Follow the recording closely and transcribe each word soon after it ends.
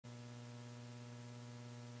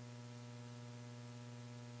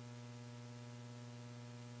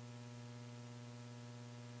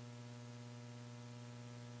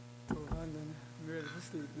ready for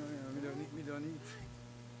sleep now, you know. We don't eat.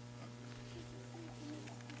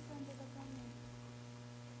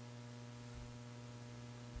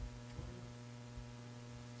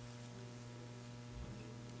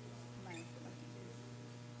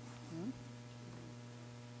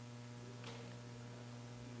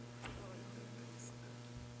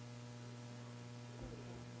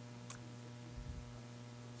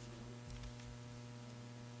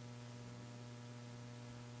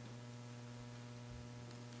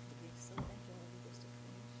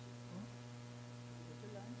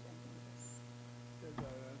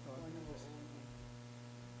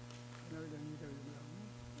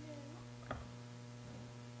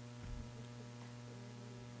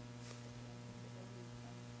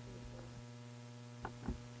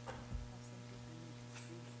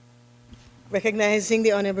 Recognizing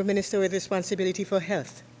the Honorable Minister with responsibility for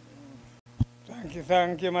health.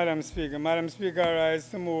 Thank you, Madam Speaker. Madam Speaker, I rise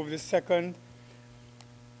to move the second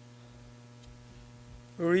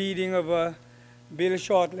reading of a bill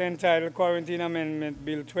shortly entitled Quarantine Amendment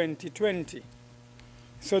Bill 2020.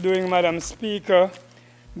 So doing, Madam Speaker,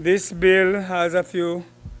 this bill has a few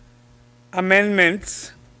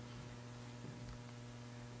amendments.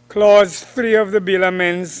 Clause 3 of the bill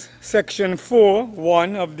amends Section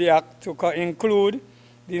 4(1) of the Act to include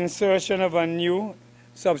the insertion of a new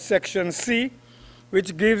subsection C,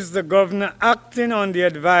 which gives the governor acting on the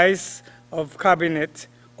advice of Cabinet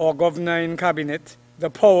or governor in Cabinet the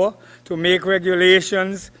power to make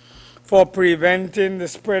regulations for preventing the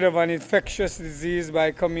spread of an infectious disease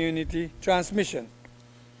by community transmission.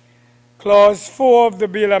 Clause 4 of the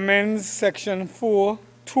bill amends Section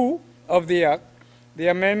 4(2) of the Act. The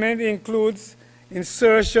amendment includes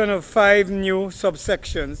insertion of 5 new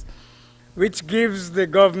subsections, which gives the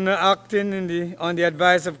governor acting on the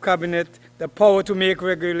advice of Cabinet the power to make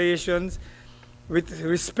regulations with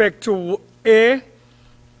respect to A,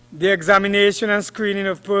 the examination and screening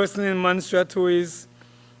of person in Montserrat who is,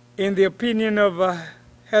 in the opinion of a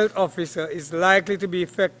health officer, is likely to be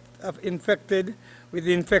infected with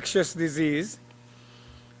the infectious disease.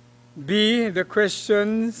 B, the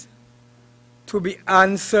questions to be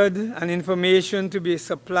answered and information to be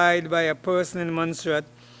supplied by a person in Montserrat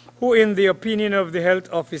who, in the opinion of the health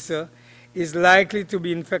officer, is likely to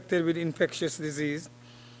be infected with infectious disease.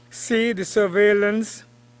 C, the surveillance,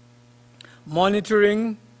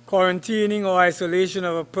 monitoring, quarantining, or isolation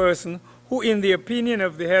of a person who, in the opinion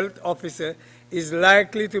of the health officer, is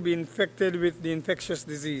likely to be infected with the infectious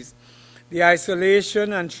disease. The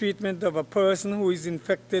isolation and treatment of a person who is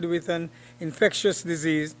infected with an infectious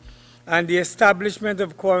disease, and the establishment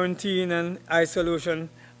of quarantine and isolation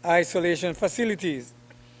facilities.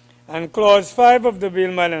 And Clause 5 of the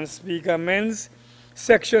bill, Madam Speaker, amends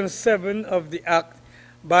Section 7 of the Act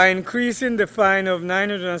by increasing the fine of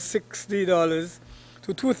 $960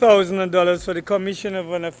 to $2,000 for the commission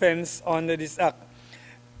of an offense under this Act.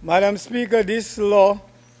 Madam Speaker, this law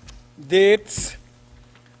dates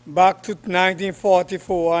back to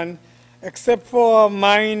 1944, and except for a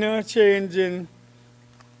minor change in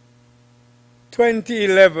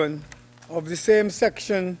 2011 of the same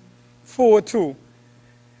Section 4(2),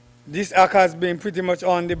 this act has been pretty much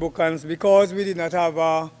on the book, and because we did not have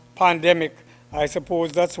a pandemic, I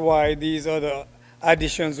suppose that's why these other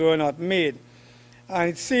additions were not made.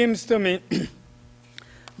 And it seems to me,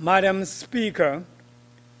 Madam Speaker,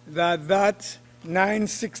 that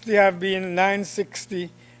 960,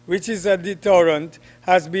 which is a deterrent,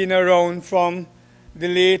 has been around from the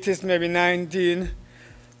latest, maybe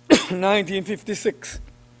 1956,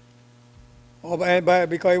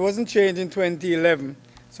 because it wasn't changed in 2011,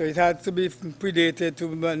 so it had to be predated to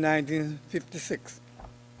 1956.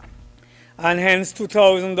 And hence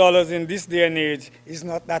 $2,000 in this day and age is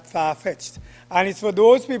not that far-fetched. And it's for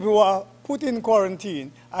those people who are put in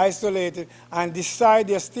quarantine, isolated, and decide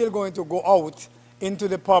they're still going to go out into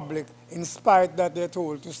the public in spite that they're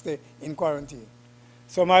told to stay in quarantine.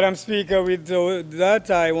 So, Madam Speaker, with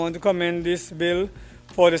that, I want to commend this bill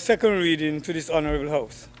for the second reading to this Honorable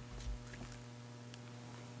House.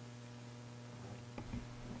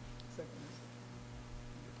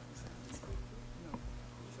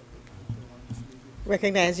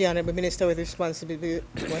 Recognize the Honorable Minister with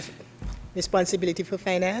responsibility for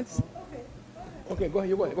finance. Okay, go ahead,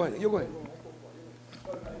 you go ahead.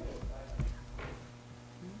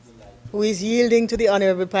 Who is yielding to the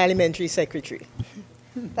Honorable Parliamentary Secretary.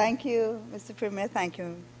 Thank you, Mr. Premier. Thank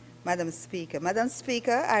you, Madam Speaker. Madam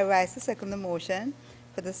Speaker, I rise to second the motion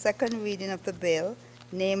for the second reading of the bill,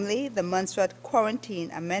 namely the Montserrat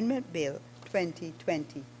Quarantine Amendment Bill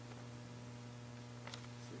 2020.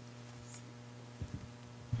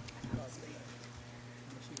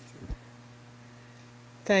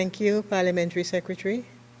 Thank you, Parliamentary Secretary.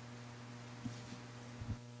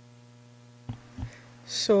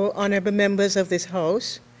 So, honorable members of this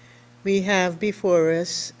House, we have before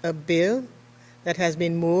us a bill that has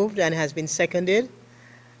been moved and has been seconded,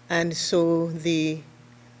 and so the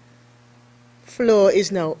floor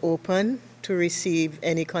is now open to receive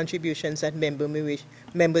any contributions that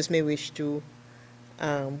members may wish to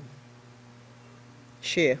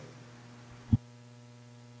share.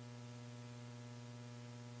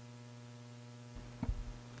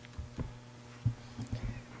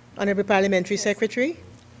 Honorable Parliamentary Secretary.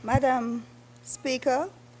 Madam Speaker,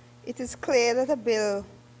 it is clear that a bill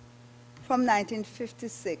from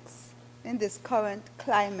 1956 in this current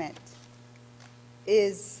climate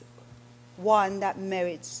is one that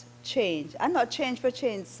merits change, and not change for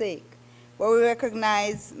change's sake. But we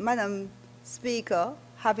recognize, Madam Speaker,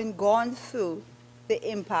 having gone through the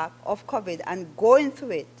impact of COVID and going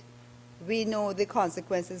through it, we know the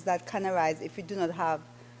consequences that can arise if we do not have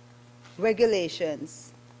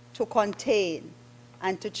regulations to contain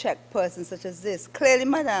and to check persons such as this. Clearly,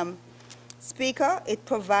 Madam Speaker, it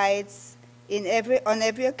provides on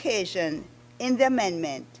every occasion in the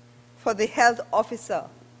amendment for the health officer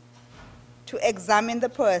to examine the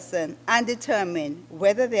person and determine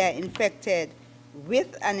whether they are infected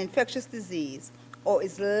with an infectious disease or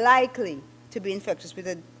is likely to be infectious with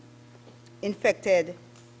an infectious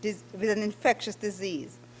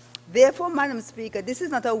disease. Therefore, Madam Speaker, this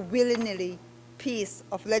is not a willy-nilly piece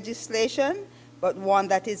of legislation, but one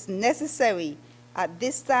that is necessary at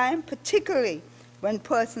this time, particularly when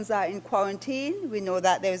persons are in quarantine. We know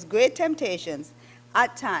that there is great temptations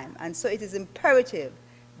at time, and so it is imperative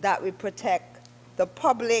that we protect the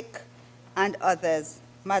public and others,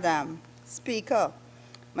 Madam Speaker.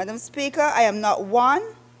 Madam Speaker, I am not one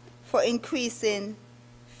for increasing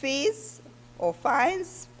fees or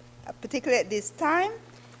fines, particularly at this time,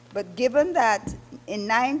 but given that in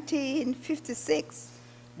 1956,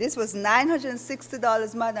 this was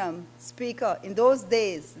 $960, Madam Speaker. In those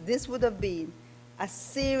days, this would have been a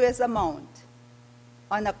serious amount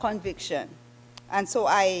on a conviction. And so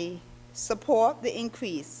I support the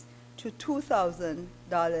increase to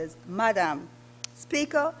 $2,000, Madam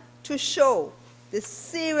Speaker, to show the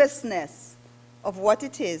seriousness of what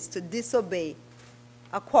it is to disobey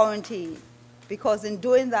a quarantine. Because in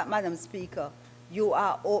doing that, Madam Speaker, you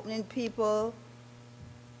are opening people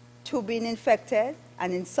to being infected,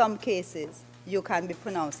 and in some cases, you can be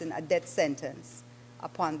pronouncing a death sentence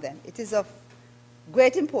upon them. It is of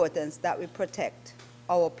great importance that we protect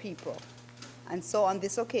our people. And so on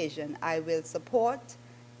this occasion, I will support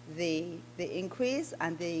the increase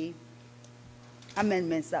and the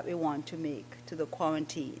amendments that we want to make to the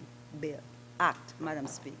Quarantine Bill Act, Madam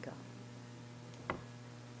Speaker.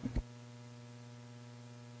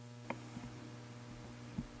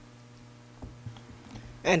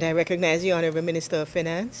 And I recognize the Honorable Minister of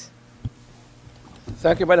Finance.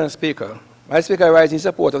 Thank you, Madam Speaker. Madam Speaker, I rise in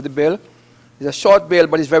support of the bill. It's a short bill,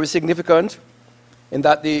 but it's very significant in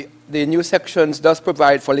that the new sections does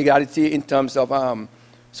provide for legality in terms of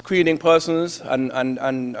screening persons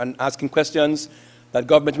and asking questions that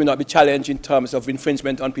government will not be challenged in terms of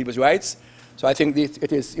infringement on people's rights. So I think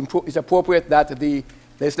it's appropriate that the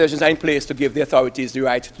legislations are in place to give the authorities the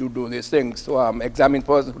right to do these things, to examine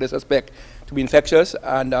persons who they suspect to be infectious,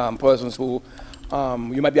 and persons who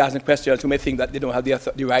you might be asking questions who may think that they don't have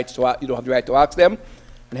the right to, you don't have the right to ask them,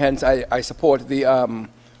 and hence I support the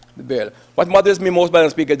bill. What bothers me most, Madam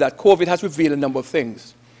Speaker, is that COVID has revealed a number of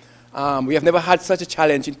things. We have never had such a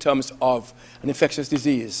challenge in terms of an infectious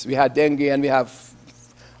disease. We had dengue and we have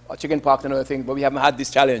chickenpox and other things, but we haven't had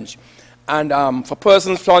this challenge. And for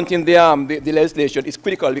persons flaunting the legislation, it's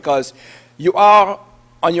critical because you are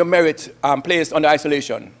on your merit placed under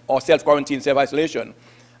isolation or self-quarantine, self-isolation.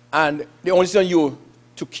 And the only thing on you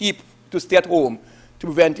to stay at home to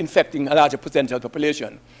prevent infecting a larger percentage of the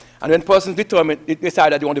population. And when persons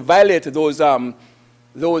decide that they want to violate those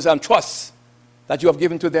trusts that you have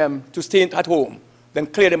given to them to stay at home, then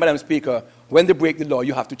clearly, Madam Speaker, when they break the law,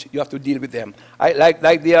 you have to deal with them. Like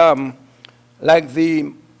the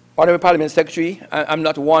Honourable Parliament Secretary, I'm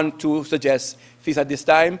not one to suggest fees at this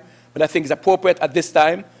time, but I think it's appropriate at this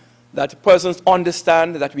time that persons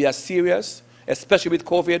understand that we are serious, especially with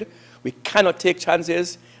COVID. We cannot take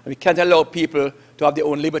chances, and we can't allow people to have their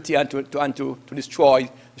own liberty and to destroy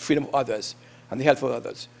the freedom of others and the health of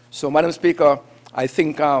others. So, Madam Speaker, I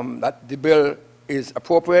think that the bill is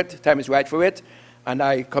appropriate, time is right for it, and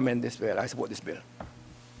I commend this bill. I support this bill.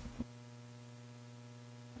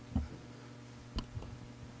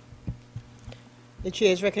 The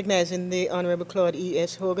Chair is recognizing the Honorable Claude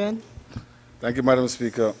E.S. Hogan. Thank you, Madam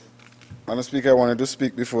Speaker. Madam Speaker, I wanted to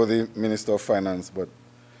speak before the Minister of Finance, but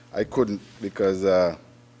I couldn't because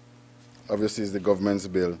obviously it's the government's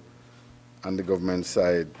bill and the government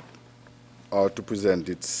side ought to present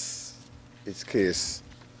its case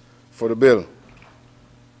for the bill.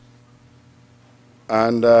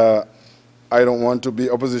 And I don't want to be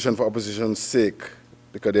opposition for opposition's sake,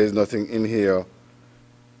 because there is nothing in here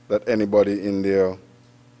that anybody in their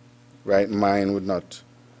right mind would not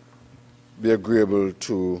be agreeable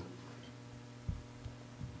to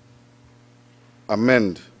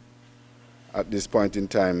amend at this point in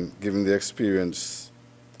time, given the experience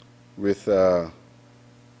with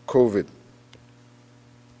COVID.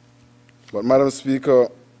 But Madam Speaker,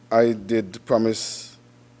 I did promise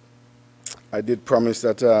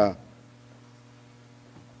that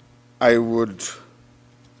I would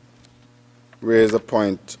raise a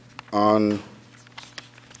point on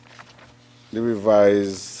the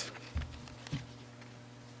revised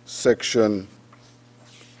section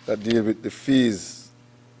that deal with the fees,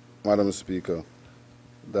 Madam Speaker.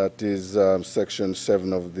 That is Section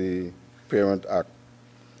 7 of the Parent Act.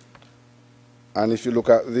 And if you look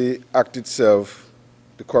at the Act itself,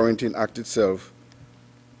 the Quarantine Act itself,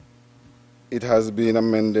 it has been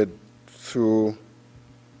amended through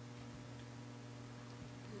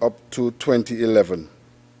up to 2011.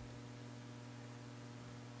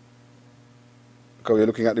 Because we're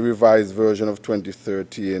looking at the revised version of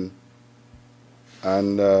 2013,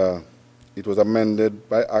 and it was amended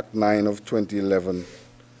by Act 9 of 2011,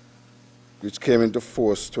 which came into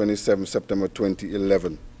force 27 September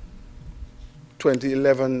 2011.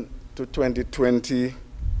 2011 to 2020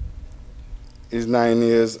 is 9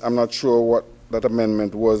 years. I'm not sure what that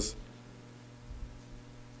amendment was,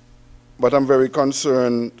 but I'm very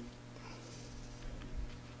concerned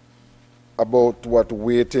about what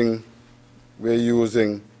weighting we're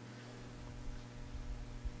using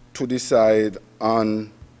to decide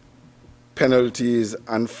on penalties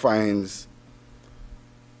and fines,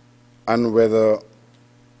 and whether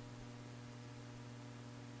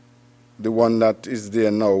the one that is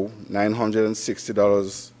there now,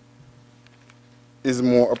 $960, is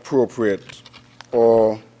more appropriate,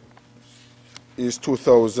 or is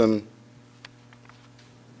 $2,000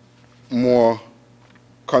 more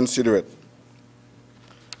considerate.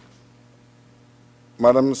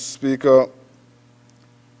 Madam Speaker,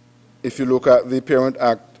 if you look at the Parent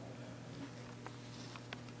Act,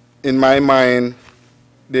 in my mind,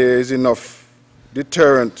 there is enough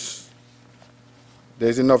deterrent.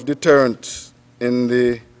 There's enough deterrent in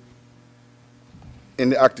the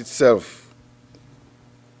Act itself,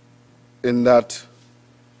 in that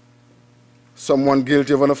someone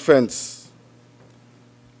guilty of an offense,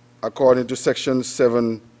 according to Section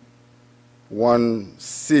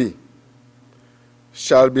 7(1)(c),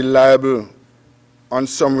 shall be liable on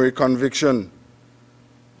summary conviction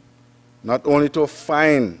not only to a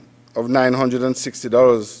fine of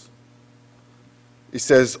 $960, it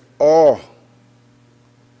says, or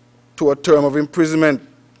to a term of imprisonment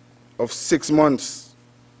of 6 months.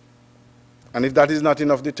 And if that is not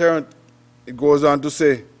enough deterrent, it goes on to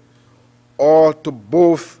say, or to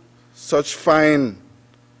both such fine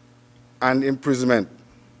and imprisonment.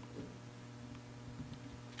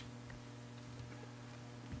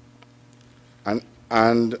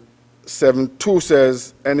 And 7(2)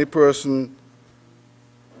 says, any person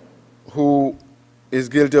who is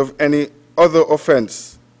guilty of any other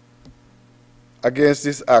offense against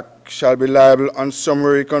this act shall be liable on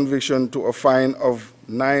summary conviction to a fine of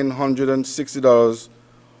 $960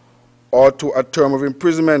 or to a term of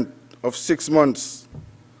imprisonment of 6 months,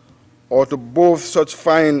 or to both such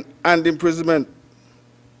fine and imprisonment.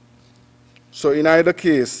 So in either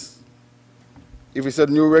case, if it's a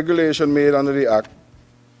new regulation made under the Act,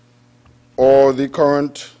 or the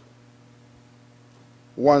current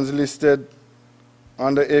ones listed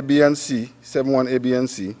under A, B, and C, 7(1) A, B, and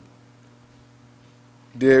C,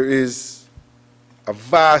 there is a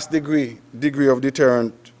vast degree of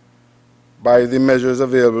deterrent by the measures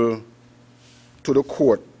available to the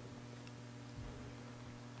court.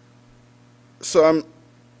 So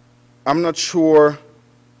I'm not sure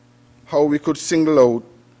how we could single out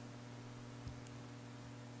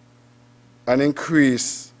an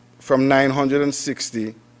increase from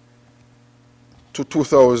 $960 to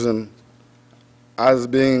 $2,000 as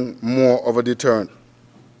being more of a deterrent.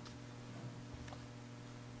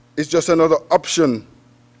 It's just another option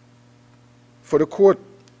for the court.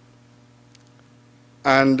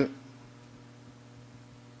 And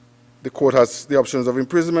the court has the options of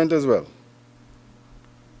imprisonment as well.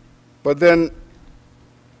 But then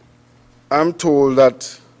I'm told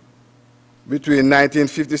that between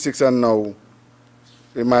 1956 and now,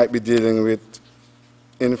 we might be dealing with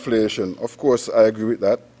inflation. Of course, I agree with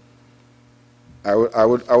that. I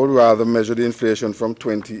would rather measure the inflation from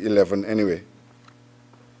 2011 anyway,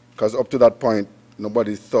 because up to that point,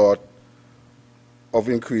 nobody thought of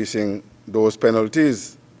increasing those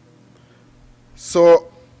penalties.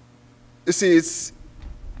 So, you see,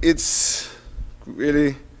 it's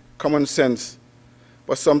really common sense,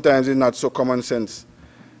 but sometimes it's not so common sense,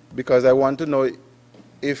 because I want to know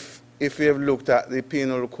if we have looked at the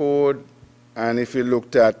penal code and if we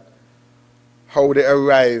looked at how they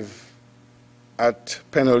arrive at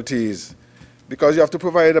penalties, because you have to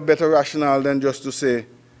provide a better rationale than just to say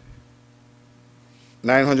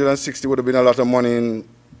 960 would have been a lot of money in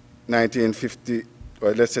 1950,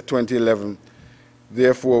 or let's say 2011.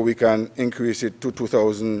 Therefore, we can increase it to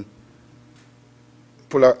 2,000,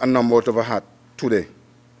 pull a number out of a hat today.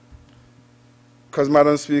 Because,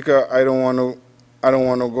 Madam Speaker, I don't want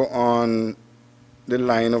to go on the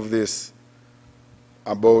line of this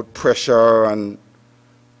about pressure and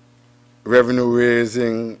revenue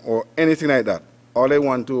raising or anything like that. All I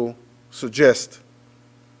want to suggest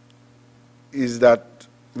is that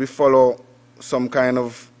we follow some kind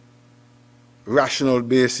of rational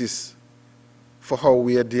basis for how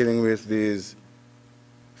we are dealing with these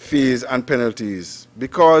fees and penalties,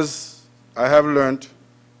 because I have learned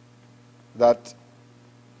that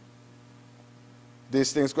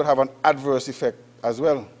these things could have an adverse effect as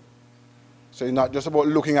well. So it's not just about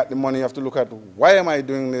looking at the money, you have to look at why am I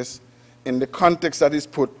doing this in the context that is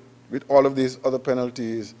put with all of these other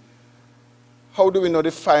penalties. How do we know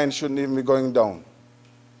the fine shouldn't even be going down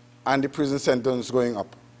and the prison sentence going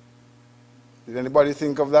up? Did anybody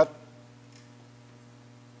think of that?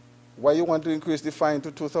 Why you want to increase the fine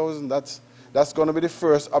to 2,000? That's going to be the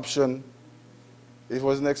first option. It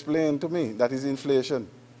wasn't explained to me. That is inflation.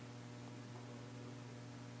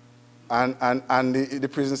 And the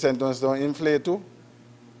prison sentence don't inflate too?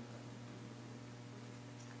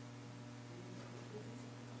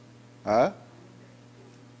 Huh?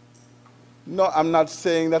 No, I'm not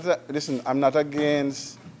saying that. Listen, I'm not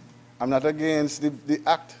against the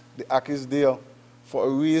act. The act is there for a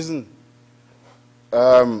reason.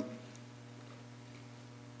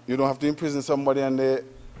 You don't have to imprison somebody and they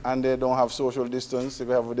don't have social distance. They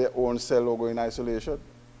have their own cell or go in isolation.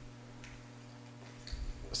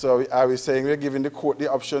 So are we saying we're giving the court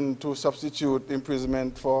the option to substitute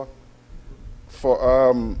imprisonment for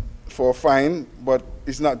a fine, but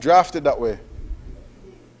it's not drafted that way.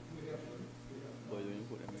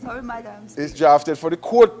 Sorry, Madam. It's drafted for the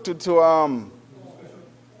court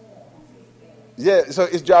yeah, so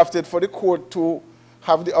it's drafted for the court to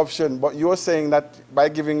have the option, but you're saying that by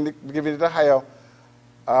giving it a higher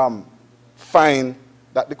fine,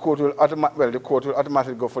 that the court will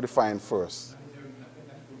automatically go for the fine first.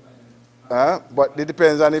 But it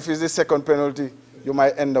depends on if it's the second penalty, you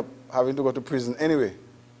might end up having to go to prison anyway.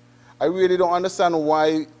 I really don't understand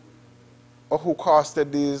why or who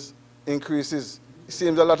costed these increases. It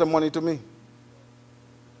seems a lot of money to me.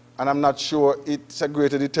 And I'm not sure it's a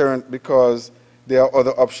greater deterrent because there are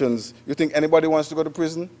other options. You think anybody wants to go to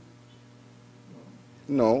prison?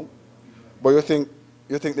 No. But you think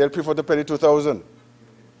they'll prefer to pay the 2,000?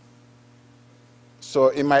 So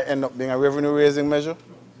it might end up being a revenue raising measure?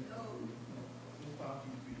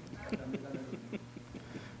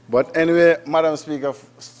 But anyway, Madam Speaker,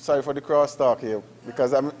 sorry for the crosstalk here,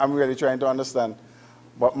 because I'm really trying to understand.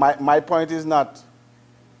 But my point is not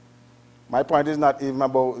even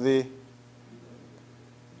about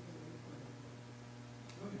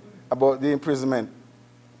the imprisonment,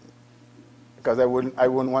 because I wouldn't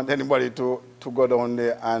want anybody to go down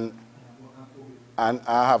there and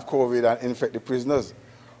have COVID and infect the prisoners.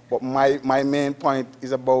 But my main point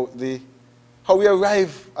is about how we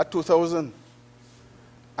arrive at 2,000.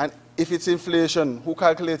 And if it's inflation, who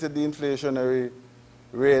calculated the inflationary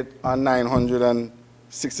rate on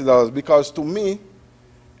 $960? Because to me,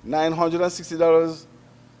 $960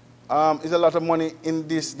 is a lot of money in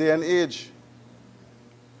this day and age.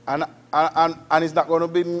 And it's not going to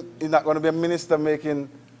be a minister making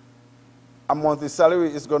a monthly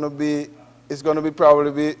salary. It's going to be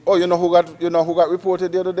probably. Oh, you know who got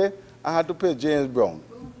reported the other day? I had to pay James Brown.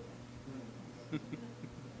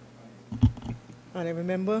 And I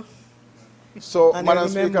remember. So, and Madam I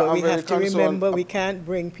remember, Speaker, I'm we very have to concerned. remember we can't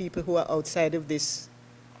bring people who are outside of this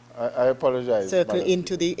I apologize. circle Madam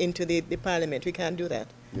into the parliament. We can't do that.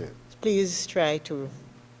 Yeah. Please try to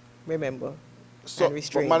remember So, and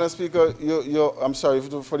restrain. but Madam Speaker, I'm sorry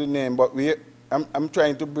for the name, but I'm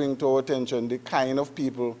trying to bring to our attention the kind of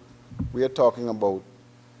people we are talking about,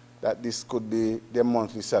 that this could be their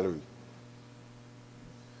monthly salary.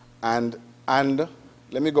 And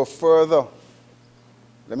let me go further.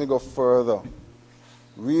 Let me go further.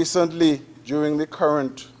 Recently, during the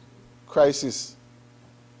current crisis,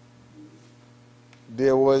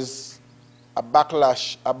 there was a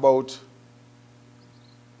backlash about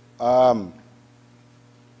the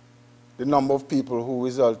number of people who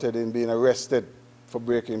resulted in being arrested for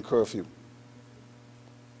breaking curfew.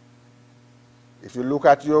 If you look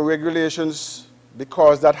at your regulations,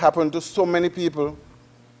 because that happened to so many people,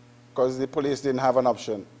 because the police didn't have an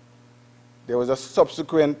option, there was a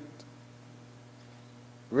subsequent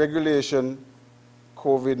regulation,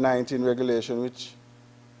 COVID-19 regulation, which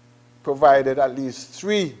provided at least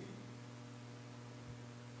 3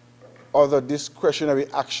 other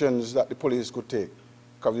discretionary actions that the police could take,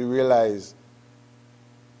 because we realized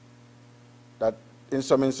that in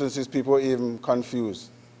some instances people were even confused.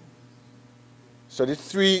 So the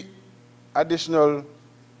 3 additional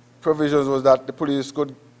provisions was that the police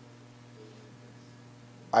could,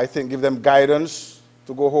 I think, give them guidance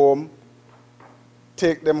to go home,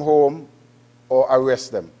 take them home, or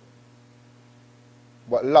arrest them.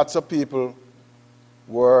 But lots of people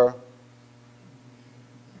were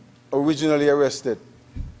originally arrested.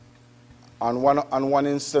 On one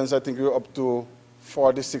instance, I think we were up to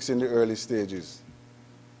 46 in the early stages.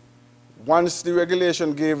 Once the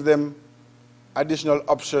regulation gave them additional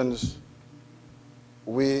options,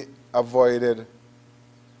 we avoided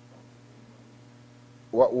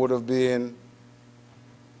what would have been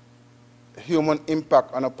human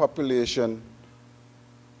impact on a population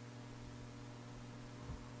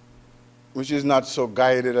which is not so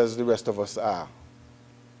guided as the rest of us are.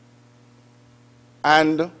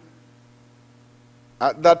 And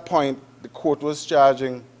at that point, the court was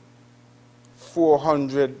charging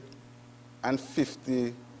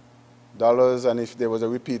 $450, and if there was a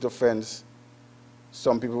repeat offense,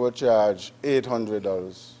 some people were charged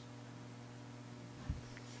 $800.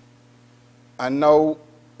 And now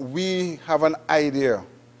we have an idea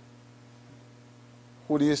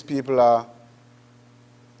who these people are,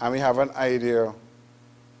 and we have an idea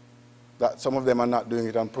that some of them are not doing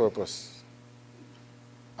it on purpose.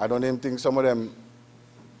 I don't even think some of them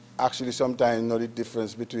actually sometimes know the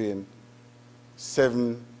difference between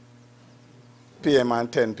 7 p.m.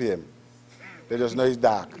 and 10 p.m. They just know it's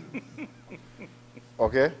dark.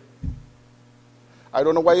 Okay? I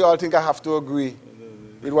don't know why you all think I have to agree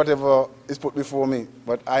with whatever is put before me,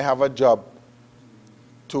 but I have a job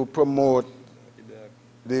to promote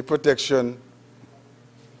the protection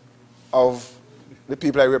of the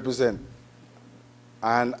people I represent.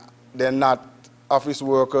 And they're not office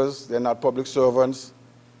workers, they're not public servants.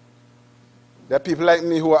 There are people like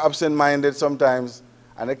me who are absent-minded sometimes,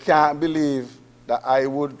 and I can't believe that I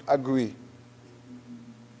would agree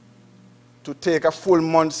to take a full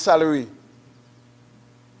month's salary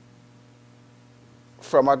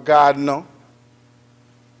from a gardener.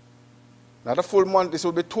 Not a full month, this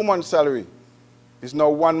will be 2 months' salary. It's now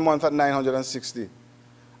 1 month at $960.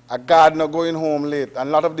 A gardener going home late, and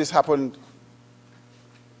a lot of this happened.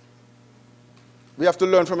 We have to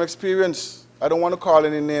learn from experience. I don't want to call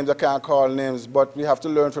any names, I can't call names, but we have to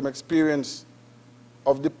learn from experience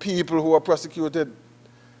of the people who are prosecuted.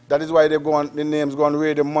 That is why the names go on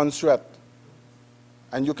radio Montserrat.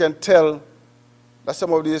 And you can tell that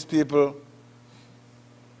some of these people,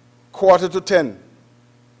 9:45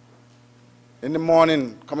 in the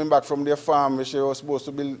morning, coming back from their farm, which they were supposed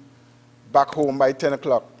to be back home by 10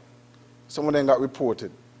 o'clock, some of them got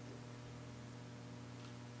reported.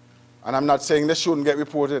 And I'm not saying they shouldn't get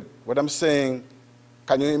reported. What I'm saying,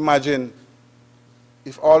 can you imagine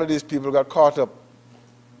if all of these people got caught up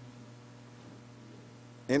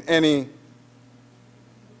in any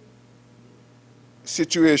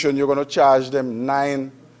situation, you're going to charge them not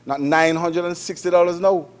 $960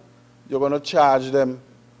 now, you're going to charge them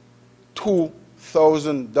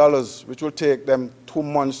 $2,000, which will take them 2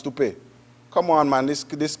 months to pay. Come on, man,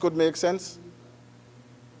 this could make sense.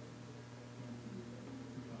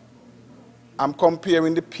 I'm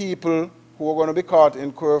comparing the people who are going to be caught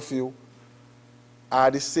in curfew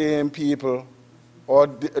are the same people or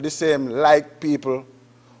the same like people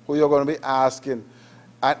who you're going to be asking.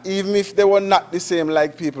 And even if they were not the same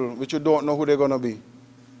like people, which you don't know who they're going to be,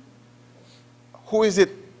 who is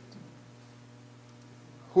it?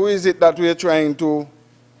 Who is it that we are trying to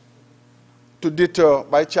deter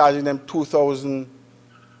by charging them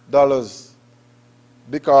 $2,000?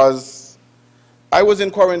 Because I was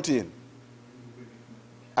in quarantine.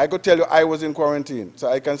 I could tell you I was in quarantine, so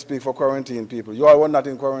I can speak for quarantine people. You all were not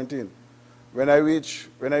in quarantine. When I reached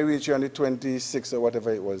you on the 26th or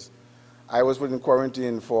whatever it was, I was put in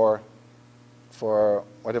quarantine for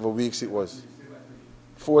whatever weeks it was.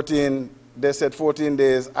 14 they said 14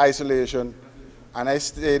 days isolation, and I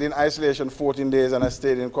stayed in isolation 14 days, and I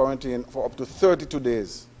stayed in quarantine for up to 32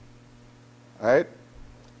 days, right?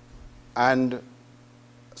 And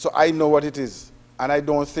so I know what it is, and I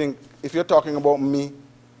don't think, if you're talking about me,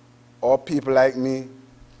 or people like me,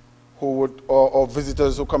 who would, or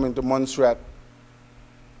visitors who come into Montserrat,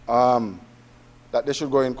 that they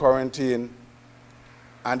should go in quarantine,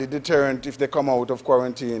 and the deterrent, if they come out of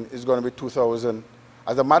quarantine, is going to be 2,000.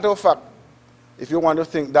 As a matter of fact, if you want to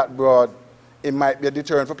think that broad, it might be a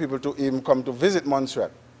deterrent for people to even come to visit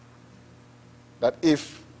Montserrat. That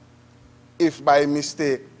if by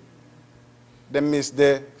mistake they missed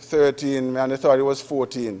the 13 and they thought it was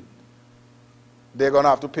 14, they're going to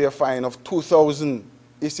have to pay a fine of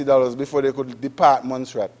 $2,000 before they could depart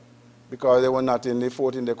Montserrat because they were not in the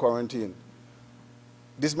 14-day quarantine.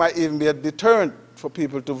 This might even be a deterrent for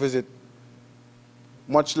people to visit,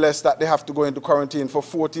 much less that they have to go into quarantine for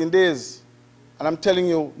 14 days. And I'm telling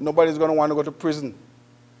you, nobody's going to want to go to prison.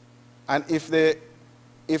 And if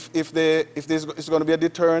it's going to be a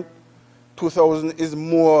deterrent, 2,000 is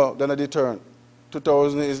more than a deterrent.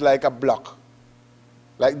 2,000 is like a block.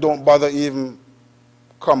 Like, don't bother even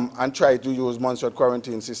come and try to use Montserrat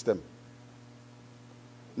quarantine system.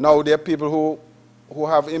 Now there are people who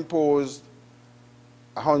have imposed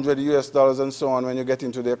 $100 and so on when you get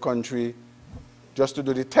into their country just to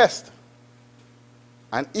do the test.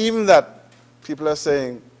 And even that, people are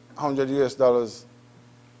saying $100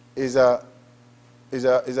 is a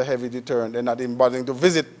heavy deterrent. They're not even bothering to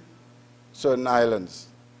visit certain islands.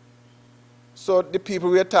 So the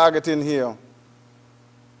people we are targeting here,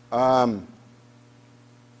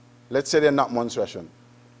 let's say they're not Montserratian.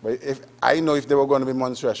 But I know if they were going to be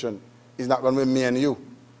Montserratian, it's not going to be me and you.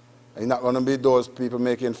 It's not going to be those people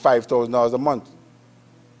making $5,000 a month.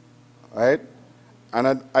 Right?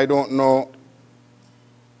 And I don't know,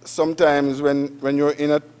 sometimes when you're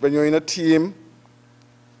in a team,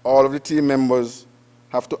 all of the team members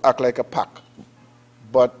have to act like a pack.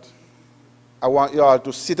 But I want you all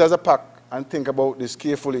to sit as a pack and think about this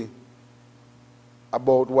carefully,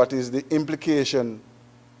 about what is the implication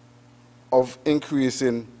of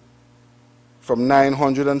increasing from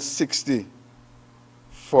 $960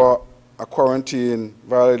 for a quarantine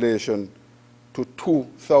violation to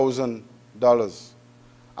 $2,000.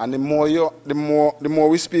 And the more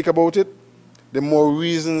we speak about it, the more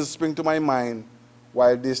reasons spring to my mind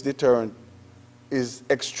why this deterrent is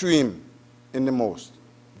extreme in the most.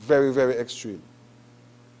 Very, very extreme.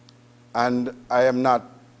 And I am not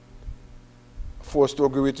forced to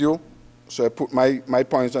agree with you, so I put my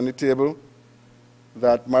points on the table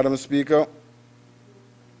that, Madam Speaker,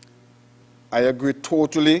 I agree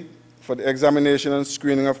totally for the examination and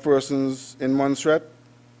screening of persons in Montserrat.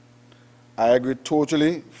 I agree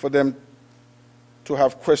totally for them to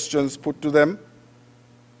have questions put to them.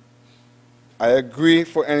 I agree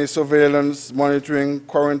for any surveillance, monitoring,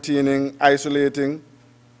 quarantining, isolating,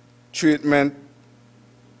 treatment,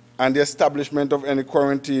 and the establishment of any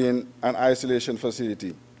quarantine and isolation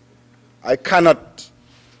facility. I cannot,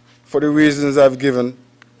 for the reasons I've given,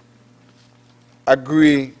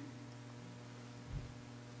 agree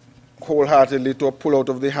wholeheartedly to a pull out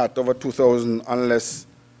of the hat over 2,000 unless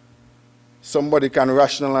somebody can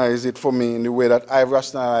rationalize it for me in the way that I've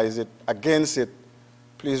rationalized it against it.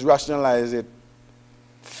 Please rationalize it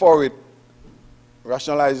for it.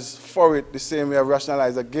 Rationalize for it the same way I've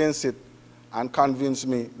rationalized against it, and convince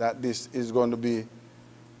me that this is going to be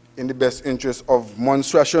in the best interest of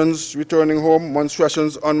Montserratians returning home,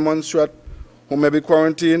 Montserratians on Montserrat who may be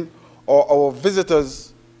quarantined, or our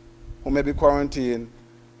visitors who may be quarantined,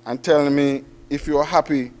 and tell me if you're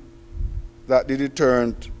happy that the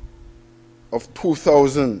deterrent of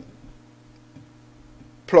 2,000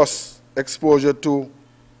 plus exposure to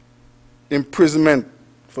imprisonment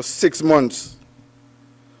for 6 months,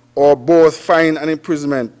 or both fine and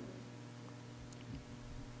imprisonment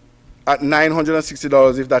at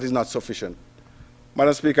 $960, if that is not sufficient.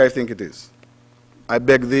 Madam Speaker, I think it is. I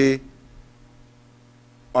beg the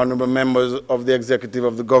honorable members of the executive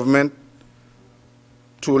of the government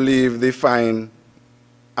to leave the fine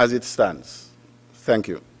as it stands. Thank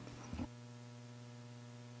you.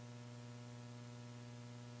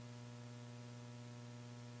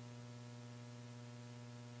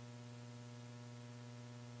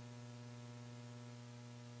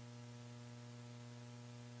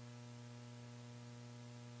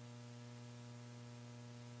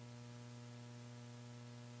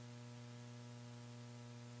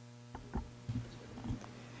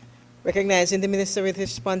 Recognizing the Minister with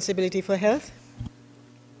responsibility for health.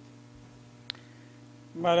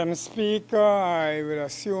 Madam Speaker, I will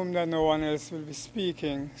assume that no one else will be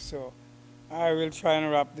speaking, so I will try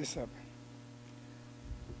and wrap this up.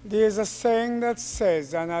 There is a saying that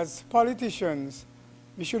says, and as politicians,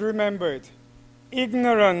 we should remember it,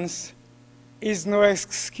 ignorance is no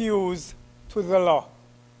excuse to the law.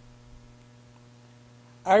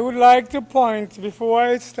 I would like to point, before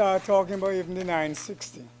I start talking about even the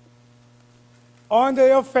 960, on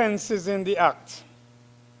the offenses in the Act.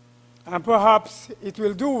 And perhaps it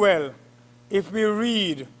will do well if we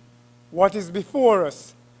read what is before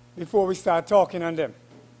us before we start talking on them.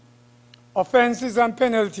 Offenses and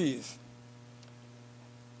penalties.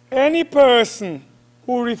 Any person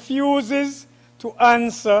who refuses to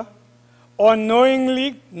answer or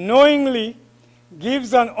knowingly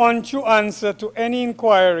gives an untrue answer to any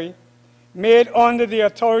inquiry made under the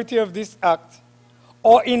authority of this Act,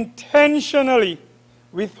 or intentionally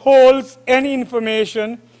withholds any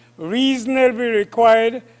information reasonably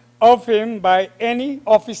required of him by any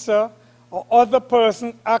officer or other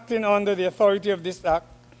person acting under the authority of this Act,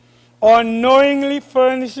 or knowingly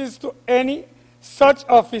furnishes to any such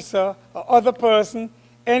officer or other person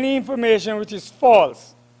any information which is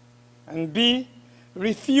false, and B,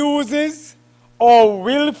 refuses or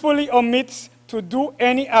willfully omits to do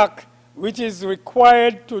any act which is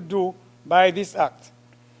required to do by this Act,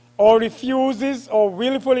 or refuses or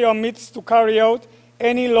willfully omits to carry out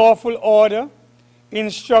any lawful order,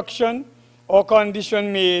 instruction, or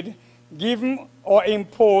condition made, given or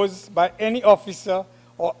imposed by any officer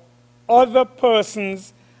or other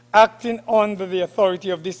persons acting under the authority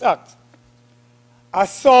of this Act.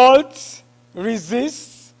 Assaults,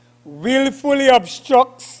 resists, willfully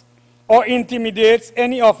obstructs, or intimidates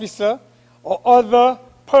any officer or other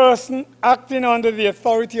person acting under the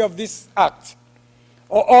authority of this Act,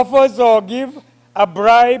 or offers or give a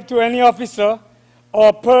bribe to any officer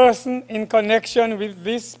or person in connection with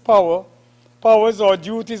this powers or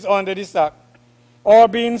duties under this Act, or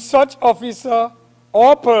being such officer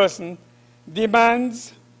or person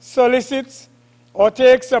demands, solicits, or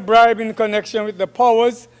takes a bribe in connection with the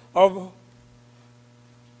powers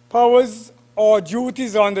or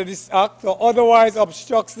duties under this Act, or otherwise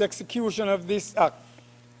obstructs the execution of this Act,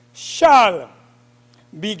 shall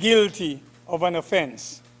be guilty of an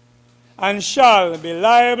offense, and shall be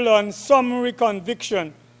liable on summary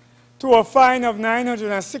conviction to a fine of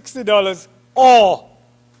 $960 or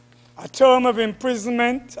a term of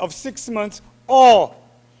imprisonment of 6 months, or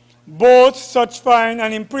both such fine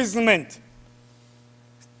and imprisonment.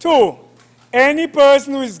 2, any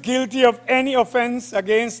person who is guilty of any offense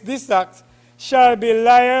against this Act shall be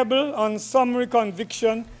liable on summary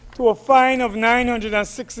conviction to a fine of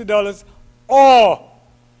 $960 or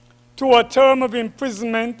to a term of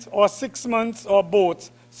imprisonment or 6 months, or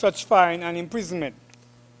both such fine and imprisonment.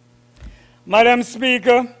 Madam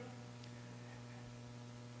Speaker,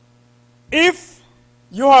 if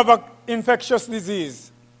you have an infectious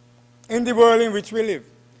disease in the world in which we live,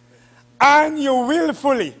 and you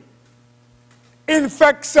willfully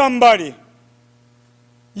infect somebody,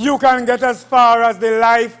 you can get as far as the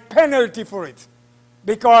life penalty for it,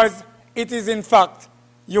 because it is in fact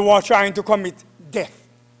you are trying to commit death,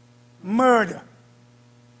 murder.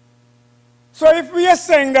 So if we are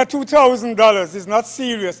saying that $2,000 is not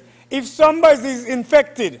serious, if somebody is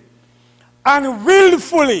infected and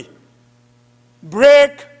willfully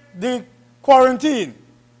break the quarantine,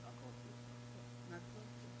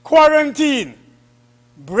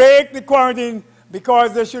 break the quarantine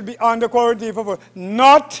because they should be under quarantine for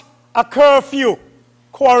not a curfew,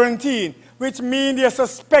 quarantine, which means they are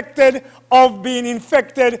suspected of being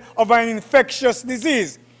infected of an infectious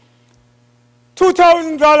disease.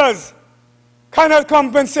 $2,000 cannot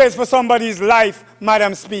compensate for somebody's life,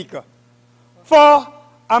 Madam Speaker. For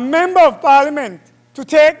a member of Parliament to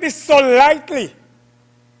take this so lightly,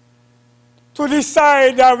 to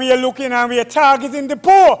decide that we are looking and we are targeting the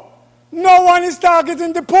poor. No one is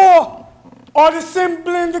targeting the poor or the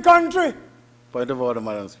simple in the country. Point of order,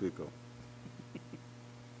 Madam Speaker.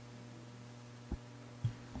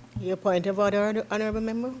 Your point of order, Honourable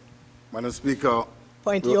Member? Madam Speaker.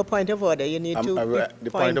 Your point of order. You need to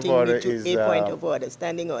the point of order is a point of order,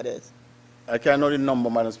 standing orders. I can't know the number,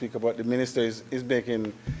 Madam Speaker, but the Minister is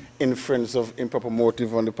making inference of improper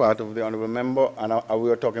motive on the part of the Honourable Member, and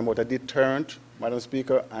we are talking about a deterrent, Madam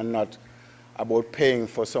Speaker, and not about paying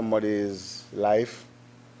for somebody's life.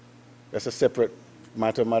 That's a separate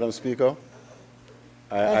matter, Madam Speaker.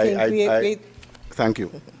 Thank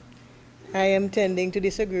you. I am tending to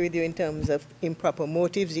disagree with you in terms of improper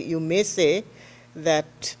motives. You may say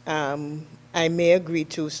that I may agree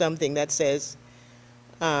to something that says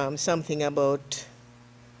something about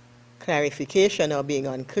clarification or being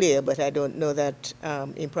unclear, but I don't know that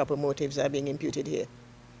improper motives are being imputed here.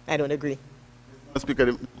 I don't agree.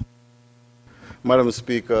 Speaker, Madam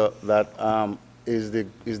Speaker, that is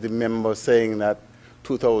the member saying that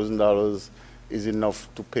 $2,000 is enough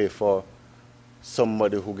to pay for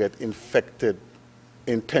somebody who get infected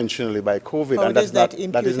intentionally by COVID. How and does that's that not,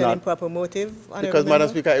 impute that is an not, improper motive? because, Madam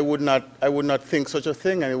Speaker, I would not think such a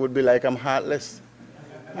thing, and it would be like I'm heartless.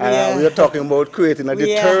 We are are talking about creating a We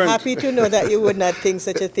deterrent. are happy to know that you would not think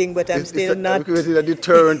such a thing, but I'm still not. Creating a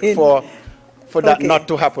deterrent for that Okay. not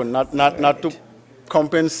to happen, not Right. to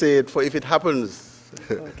compensate for if it happens.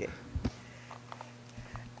 Okay.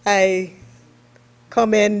 I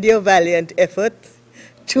commend your valiant effort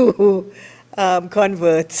to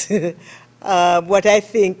convert what I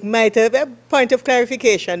think might have, a point of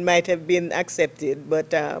clarification might have been accepted,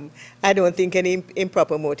 but I don't think any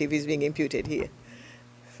improper motive is being imputed here.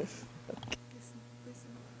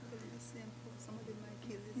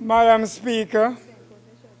 Madam Speaker,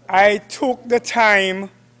 I took the time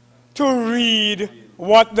to read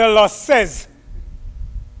what the law says.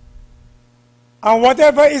 And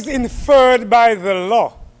whatever is inferred by the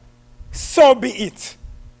law, so be it.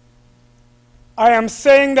 I am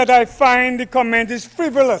saying that I find the comment is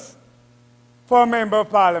frivolous for a member of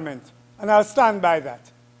parliament, and I'll stand by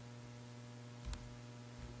that.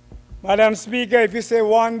 Madam Speaker, if you say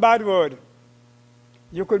one bad word,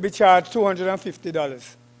 you could be charged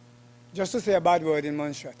 $250 just to say a bad word in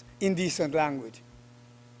Montserrat, in decent language.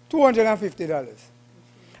 $250.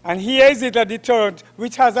 And here is it, a deterrent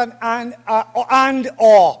which has an and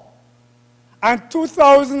or. And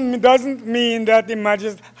 2,000 doesn't mean that the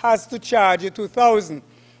magistrate has to charge you 2,000.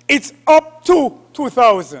 It's up to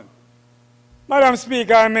 2,000. Madam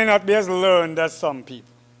Speaker, I may not be as learned as some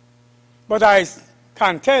people, but I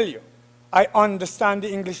can tell you, I understand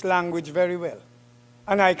the English language very well,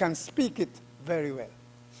 and I can speak it very well.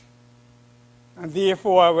 And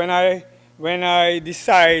therefore, when I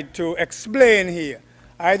decide to explain here,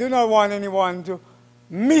 I do not want anyone to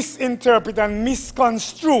misinterpret and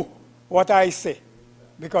misconstrue what I say,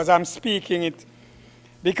 because I'm speaking it.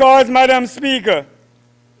 Because, Madam Speaker,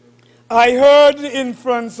 I heard the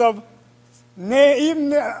inference of,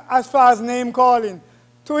 even as far as name calling,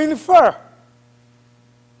 to infer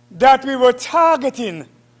that we were targeting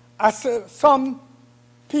some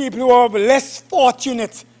people who are less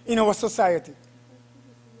fortunate in our society.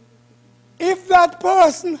 If that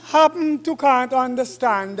person happened to can't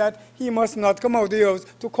understand that he must not come out of the house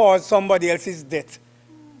to cause somebody else's death,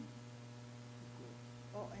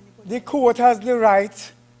 the court has the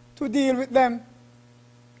right to deal with them.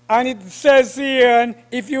 And it says here, and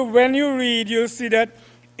when you read, you'll see that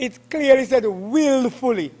it clearly said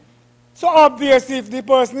willfully. So obviously, if the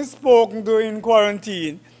person is spoken to in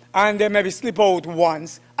quarantine and they maybe slip out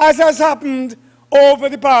once, as has happened over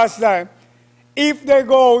the past time, if they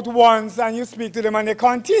go out once and you speak to them and they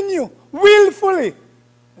continue willfully,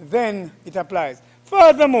 then it applies.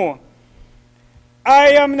 Furthermore, I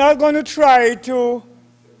am not going to try to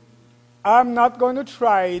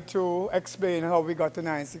explain how we got to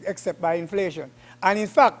 96 except by inflation. And in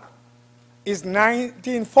fact, it's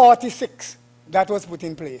 1946 that was put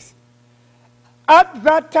in place. At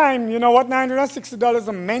that time, you know what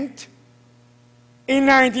 $960 meant in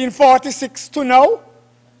 1946 to now?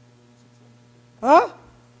 Huh?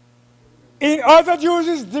 In other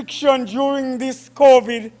jurisdictions during this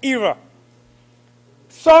COVID era,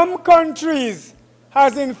 some countries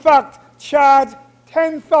has in fact charged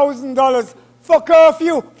 $10,000 for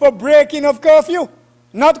curfew, for breaking of curfew,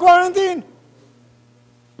 not quarantine.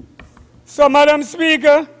 So, Madam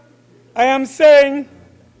Speaker, I am saying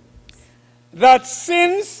that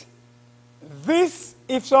since this,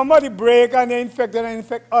 if somebody break and they infect and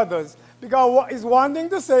infect others, because it's one thing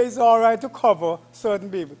to say it's all right to cover certain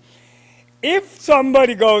people. If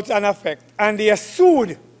somebody goes and affect and they are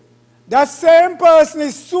sued, that same person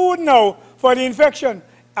is sued now for the infection,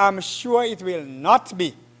 I'm sure it will not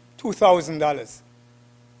be $2,000.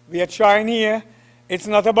 We are trying here. It's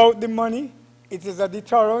not about the money. It is a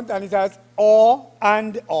deterrent, and it has or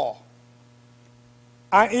and or.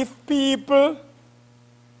 And if people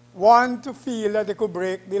want to feel that they could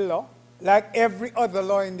break the law, like every other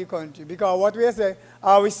law in the country, because what we are saying,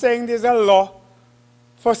 are we saying there's a law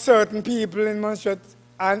for certain people in Montserrat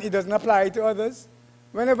and it doesn't apply to others?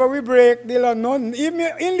 Whenever we break the law, none, even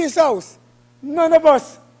in this house, none of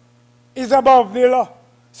us is above the law.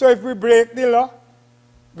 So if we break the law,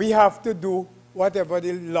 we have to do whatever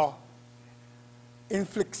the law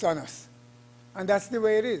inflicts on us. And that's the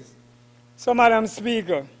way it is. So, Madam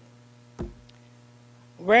Speaker,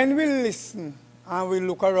 when we listen and we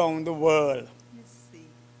look around the world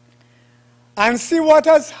and see what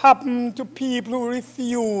has happened to people who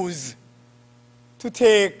refuse to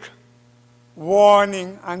take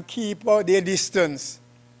warning and keep out their distance.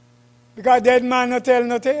 Because dead man no tell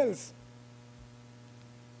no tales.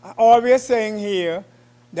 I'm always saying here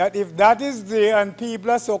that if that is there and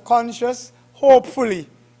people are so conscious, hopefully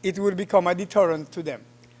it will become a deterrent to them.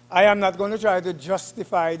 I am not going to try to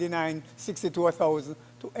justify the 962,000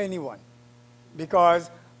 to anyone, because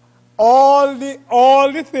all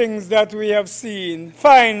the things that we have seen,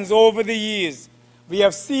 fines over the years, we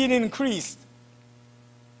have seen increased.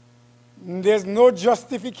 There's no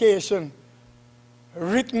justification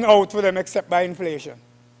written out for them except by inflation,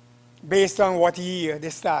 based on what year they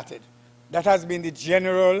started. That has been the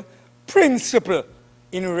general principle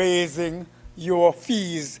in raising your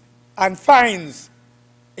fees and fines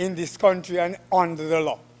in this country and under the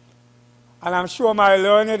law. And I'm sure my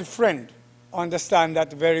learned friend understands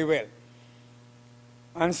that very well.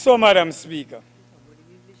 And so, Madam Speaker,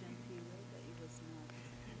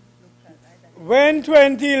 when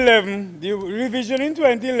 2011, the revision in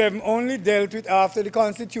 2011 only dealt with after the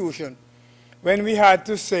Constitution, when we had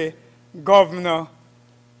to say governor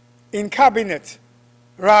in cabinet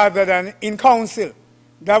rather than in council.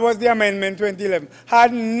 That was the amendment 2011.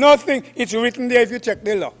 Had nothing, it's written there if you check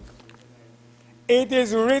the law. It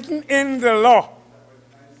is written in the law.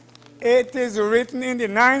 It is written in the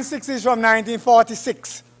 960s from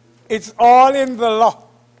 1946. It's all in the law.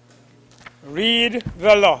 Read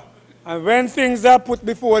the law. And when things are put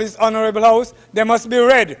before this honorable house, they must be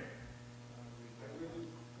read.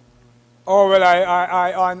 Oh, well,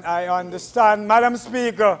 I understand. Madam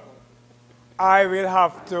Speaker, I will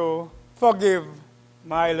have to forgive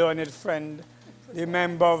my learned friend, the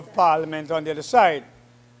member of parliament on the other side.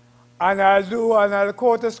 And I'll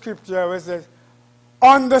quote a scripture which says,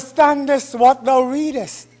 understandest what thou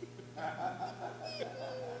readest.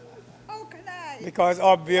 How can I? Because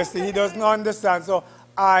obviously he doesn't understand. So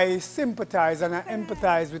I sympathize and I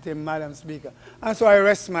empathize with him, Madam Speaker. And so I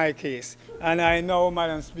rest my case. And I now,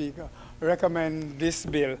 Madam Speaker, recommend this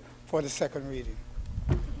bill for the second reading.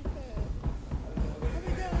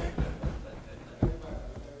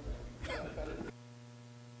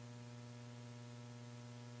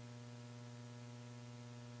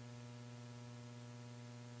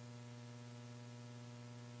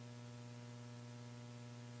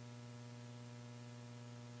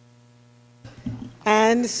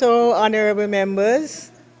 And so, honorable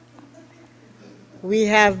members, we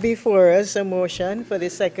have before us a motion for the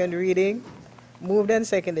second reading, moved and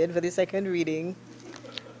seconded for the second reading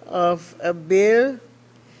of a bill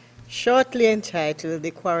shortly entitled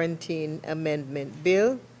the Quarantine Amendment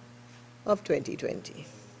Bill of 2020.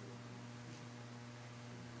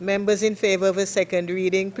 Members in favor of a second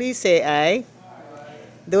reading, please say aye. Aye.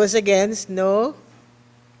 Those against, no.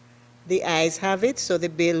 The ayes have it, so the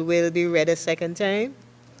bill will be read a second time.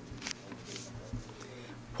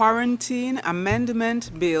 Quarantine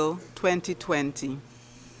Amendment Bill 2020.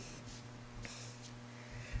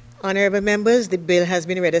 Honorable members, the bill has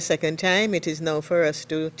been read a second time. It is now for us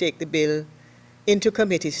to take the bill into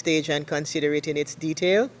committee stage and consider it in its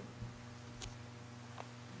detail.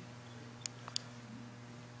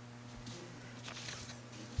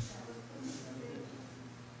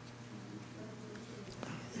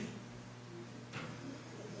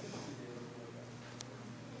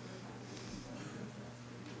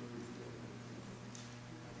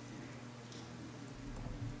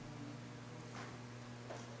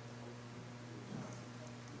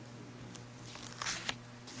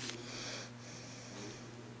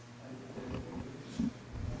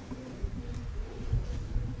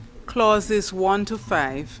 Clauses 1 to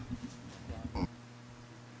 5.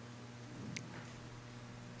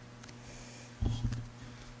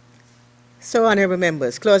 So, honorable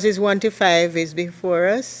members, clauses 1 to 5 is before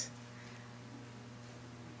us.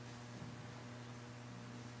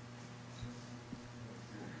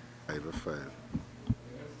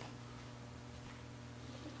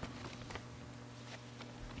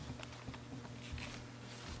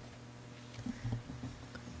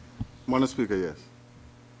 Madam Speaker, yes.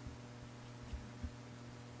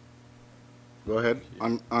 Go ahead.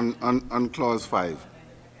 On clause 5.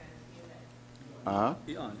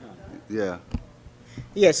 Yeah.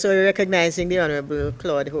 Yes, so we're recognizing the Honorable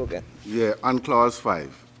Claude Hogan. Yeah, on clause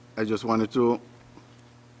 5. I just wanted to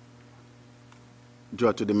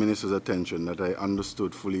draw to the minister's attention that I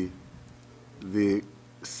understood fully the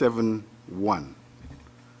 7.1.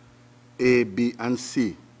 A, B, and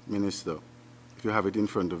C, Minister, if you have it in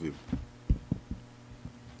front of you.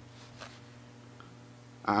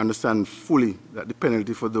 I understand fully that the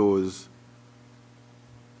penalty for those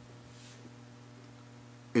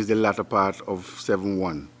is the latter part of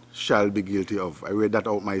 7.1, shall be guilty of. I read that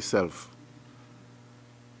out myself.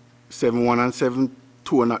 7.1 and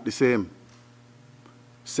 7.2 are not the same.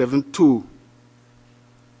 7.2,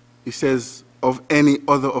 it says of any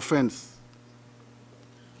other offense.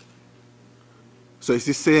 So it's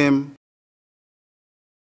the same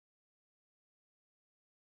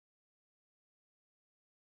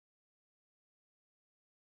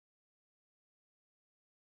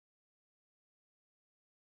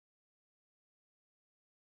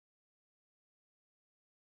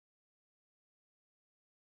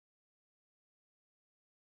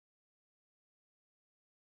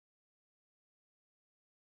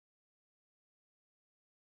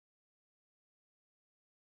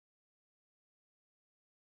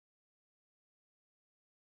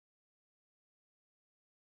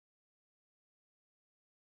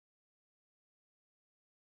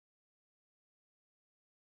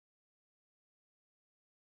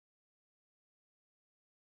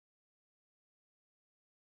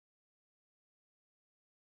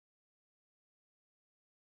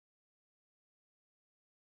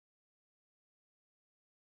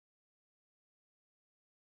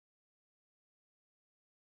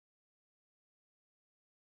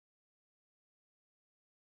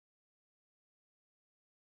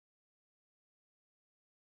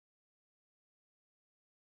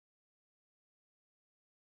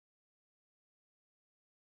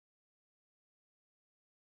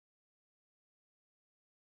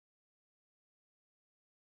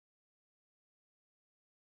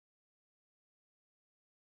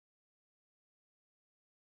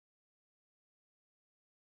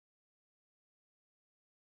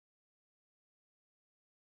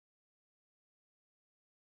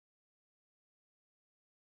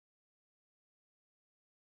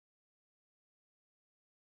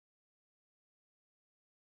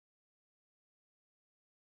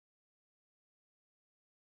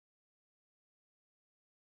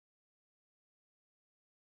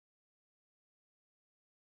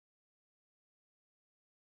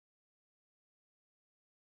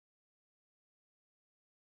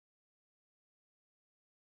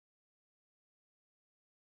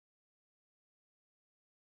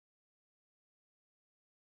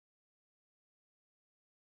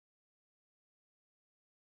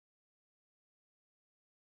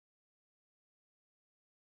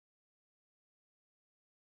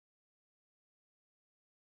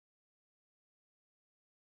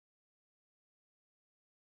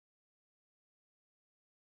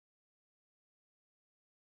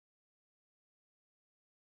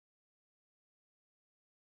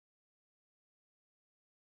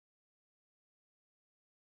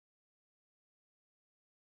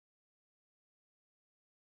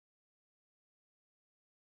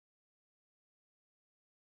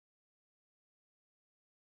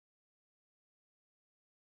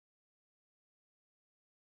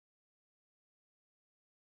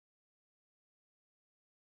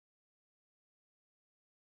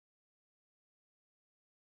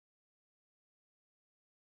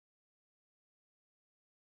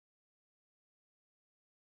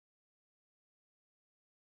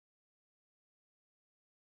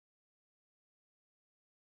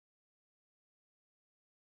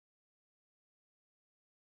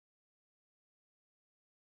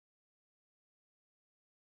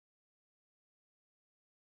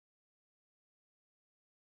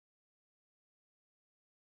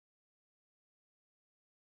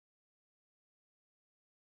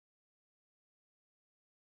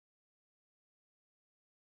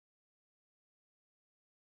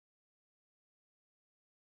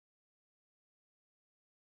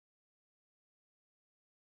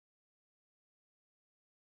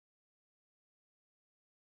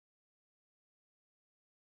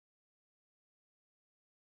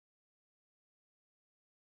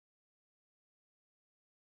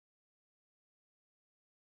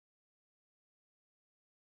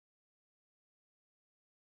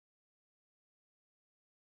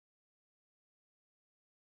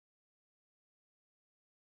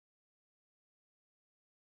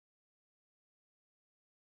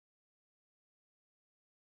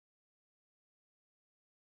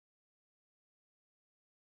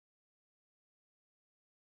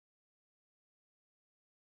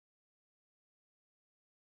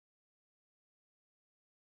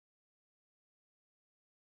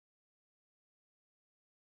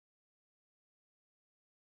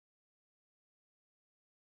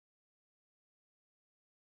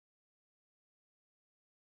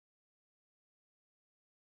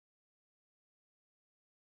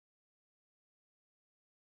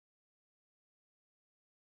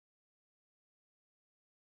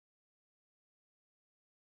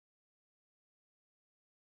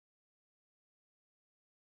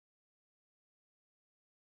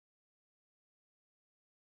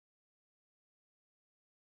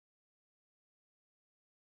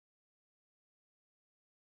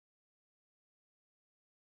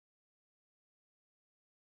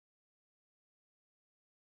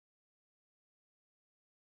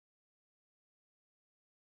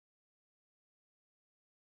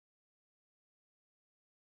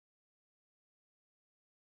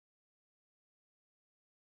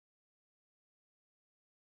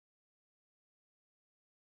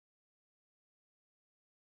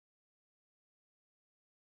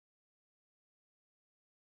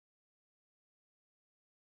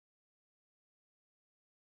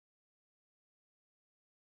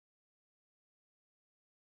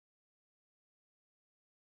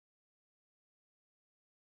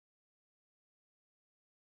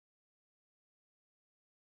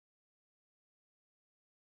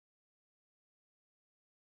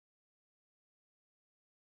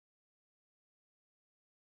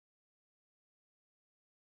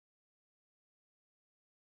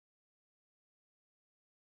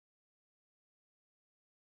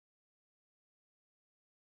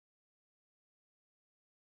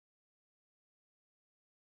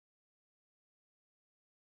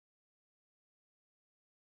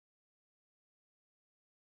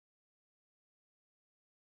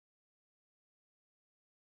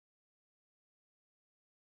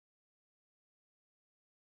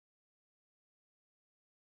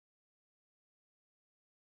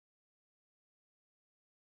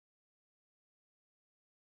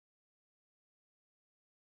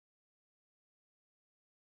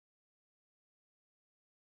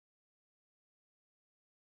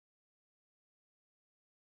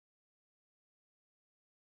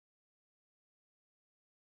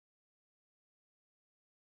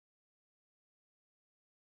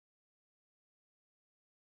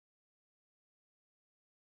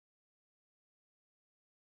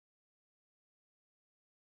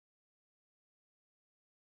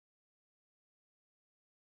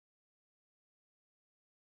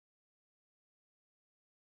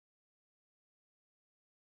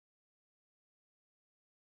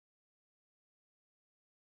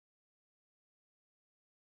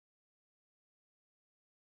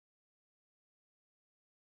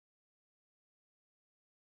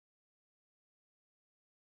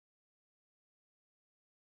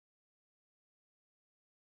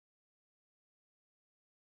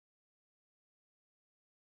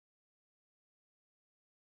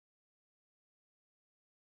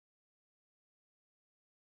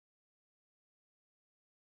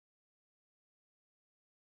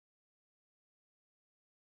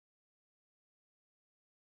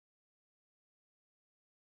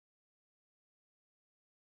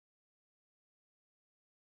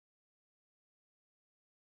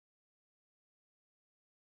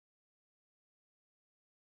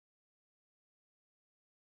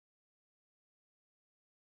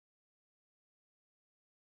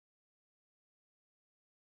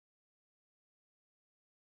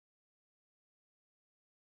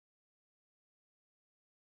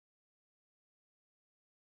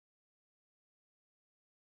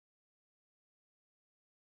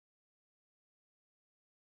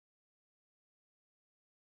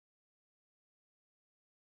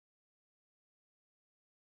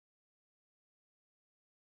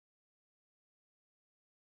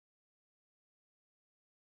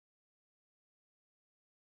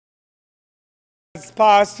It's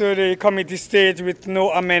passed to the committee stage with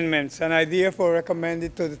no amendments, and I therefore recommend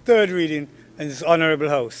it to the third reading in this Honorable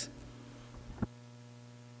House.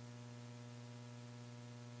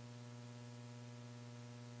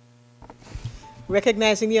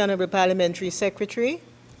 Recognizing the Honorable Parliamentary Secretary.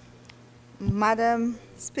 Madam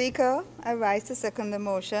Speaker, I rise to second the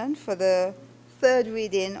motion for the third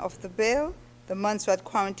reading of the bill, the Montserrat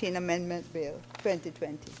Quarantine Amendment Bill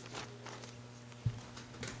 2020.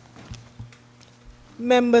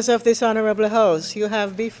 Members of this Honorable House, you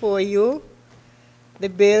have before you the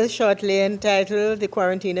bill shortly entitled the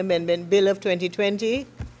Quarantine Amendment Bill of 2020.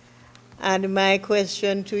 And my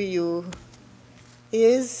question to you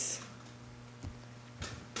is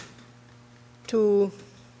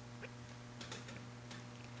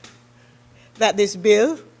that this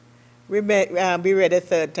bill be read a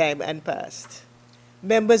third time and passed.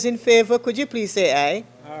 Members in favor, could you please say aye?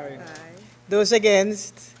 Aye. Those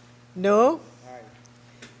against, no?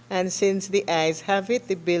 And since the ayes have it,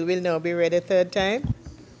 the bill will now be read a third time.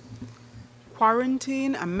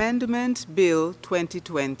 Quarantine Amendment Bill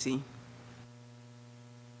 2020.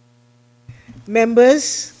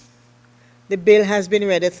 Members, the bill has been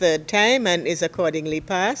read a third time and is accordingly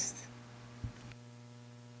passed.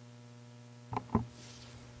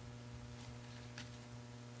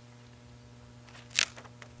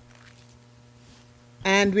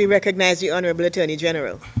 And we recognize the Honorable Attorney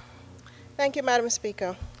General. Thank you, Madam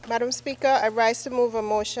Speaker. Madam Speaker, I rise to move a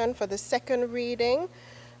motion for the second reading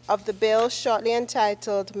of the bill shortly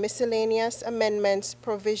entitled Miscellaneous Amendments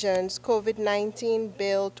Provisions COVID-19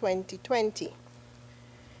 Bill 2020.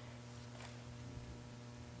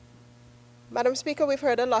 Madam Speaker, we've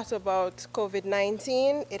heard a lot about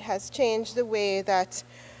COVID-19. It has changed the way that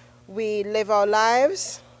we live our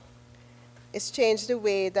lives. It's changed the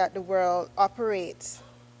way that the world operates.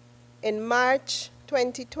 In March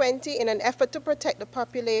 2020, in an effort to protect the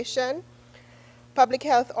population, public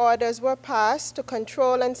health orders were passed to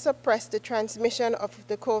control and suppress the transmission of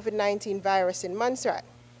the COVID-19 virus in Montserrat.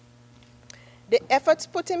 The efforts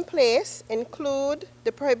put in place include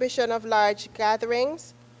the prohibition of large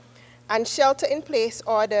gatherings and shelter-in-place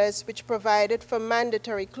orders which provided for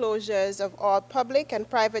mandatory closures of all public and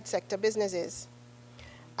private sector businesses.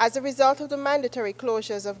 As a result of the mandatory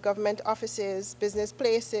closures of government offices, business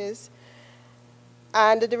places,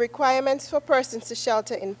 and the requirements for persons to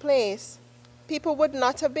shelter in place, people would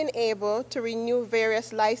not have been able to renew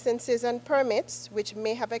various licenses and permits which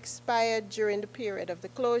may have expired during the period of the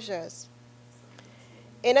closures.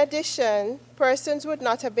 In addition, persons would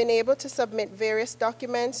not have been able to submit various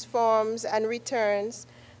documents, forms, and returns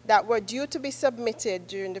that were due to be submitted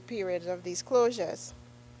during the period of these closures.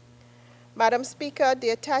 Madam Speaker,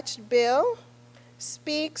 the attached bill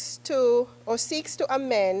speaks to or seeks to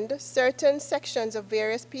amend certain sections of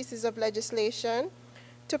various pieces of legislation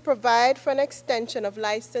to provide for an extension of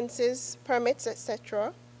licenses, permits,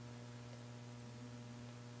 etc.,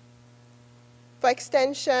 for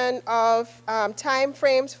extension of time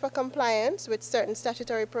frames for compliance with certain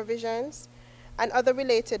statutory provisions and other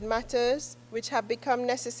related matters which have become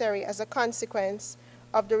necessary as a consequence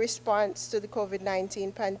of the response to the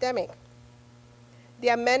COVID-19 pandemic. The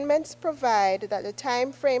amendments provide that the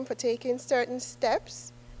time frame for taking certain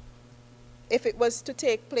steps, if it was to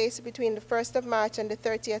take place between the 1st of March and the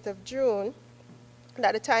 30th of June,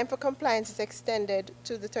 that the time for compliance is extended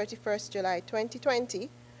to the 31st July 2020,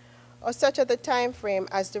 or such other time frame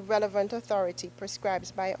as the relevant authority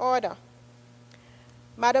prescribes by order.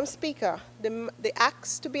 Madam Speaker, the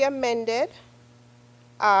acts to be amended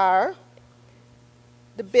are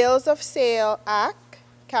the Bills of Sale Act,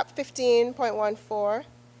 Cap 15.14,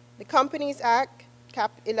 the Companies Act,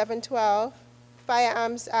 Cap 1112,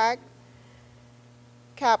 Firearms Act,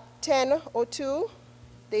 Cap 1002,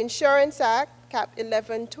 the Insurance Act, Cap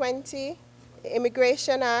 1120, the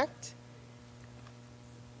Immigration Act,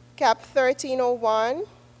 Cap 1301,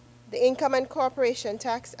 the Income and Corporation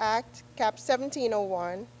Tax Act, Cap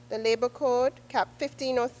 1701, the Labor Code, Cap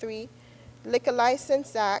 1503, Liquor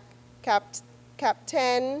License Act, Cap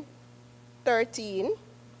 1013,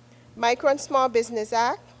 Micro and Small Business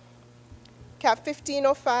Act, Cap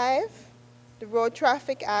 1505, the Road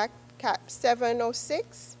Traffic Act, Cap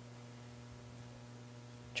 706,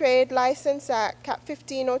 Trade License Act, Cap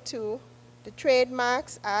 1502, the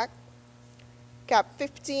Trademarks Act, Cap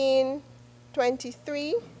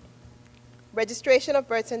 1523, Registration of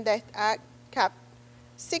Births and Death Act, Cap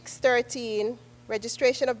 613,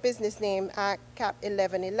 Registration of Business Name Act, Cap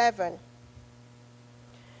 1111.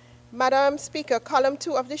 Madam Speaker, column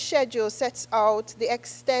 2 of the schedule sets out the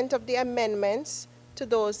extent of the amendments to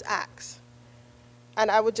those acts, and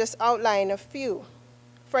I would just outline a few.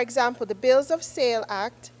 For example, the Bills of Sale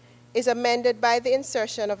Act is amended by the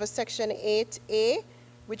insertion of a Section 8A,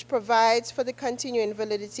 which provides for the continuing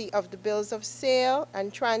validity of the bills of sale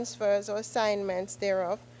and transfers or assignments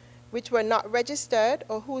thereof, which were not registered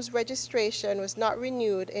or whose registration was not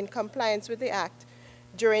renewed in compliance with the Act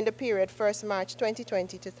during the period 1st March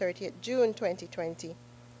 2020 to 30th June 2020.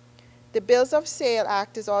 The Bills of Sale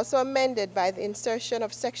Act is also amended by the insertion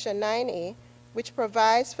of Section 9A, which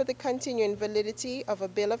provides for the continuing validity of a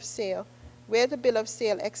bill of sale where the bill of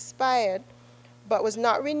sale expired but was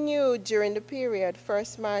not renewed during the period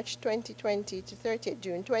 1st March 2020 to 30th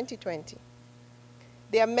June 2020.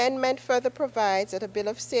 The amendment further provides that a bill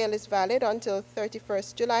of sale is valid until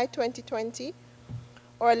 31st July 2020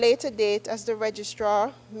 or a later date as the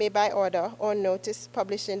registrar may by order or notice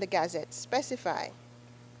published in the Gazette specify.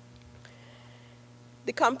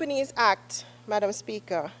 The Companies Act, Madam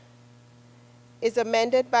Speaker, is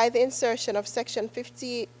amended by the insertion of Section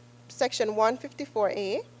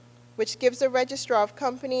 154A, which gives the Registrar of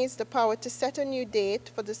Companies the power to set a new date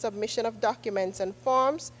for the submission of documents and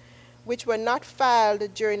forms which were not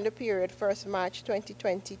filed during the period 1st March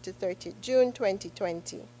 2020 to 30th June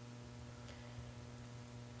 2020.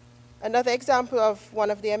 Another example of one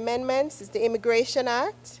of the amendments is the Immigration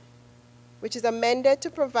Act, which is amended to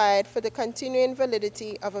provide for the continuing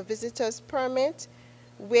validity of a visitor's permit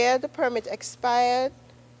where the permit expires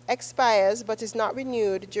but is not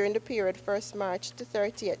renewed during the period 1st March to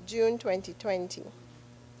 30th June 2020.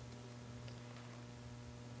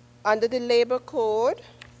 Under the Labor Code,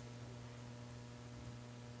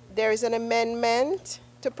 there is an amendment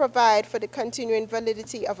to provide for the continuing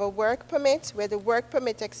validity of a work permit where the work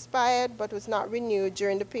permit expired but was not renewed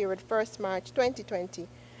during the period 1st March 2020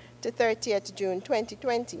 to 30th June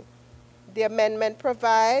 2020. The amendment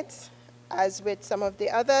provides, as with some of the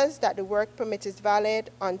others, that the work permit is valid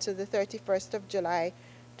until the 31st of July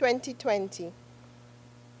 2020.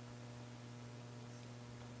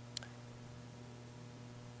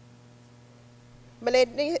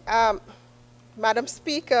 Madam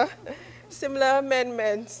Speaker, similar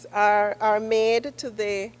amendments are made to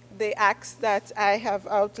the acts that I have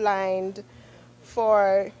outlined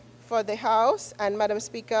for the House. And Madam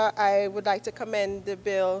Speaker, I would like to commend the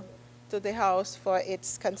bill to the House for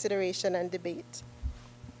its consideration and debate.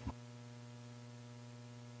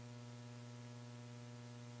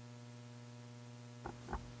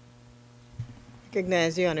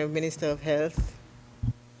 Recognize the Honourable Minister of Health.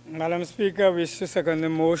 Madam Speaker, I wish to second the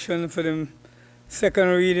motion for the second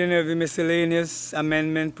reading of the miscellaneous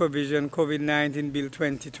amendment provision COVID-19 Bill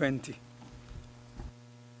 2020.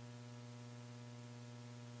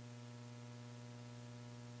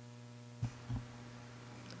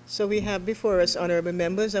 So we have before us, honourable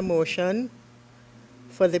members, a motion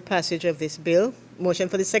for the passage of this bill, motion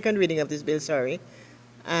for the second reading of this bill, sorry.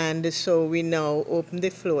 And so we now open the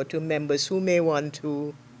floor to members who may want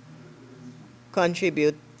to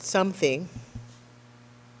contribute something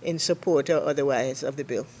in support or otherwise of the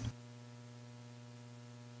bill.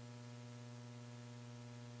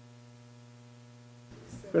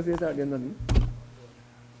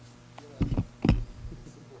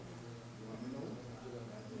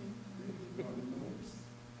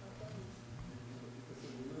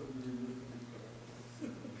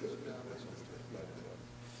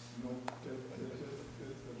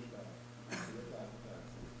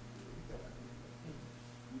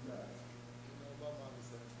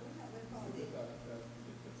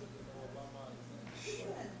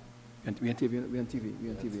 We on TV, eh? We on TV.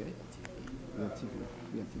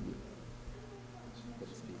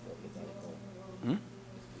 Hmm?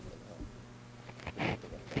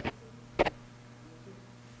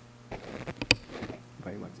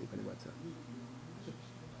 By WhatsApp.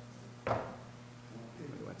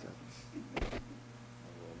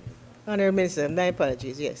 Honourable Minister, my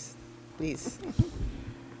apologies, yes, please.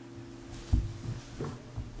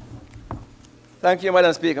 Thank you,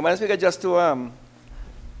 Madam Speaker. Madam Speaker, just to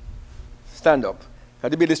stand up.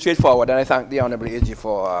 The bill is straightforward, and I thank the Honourable AG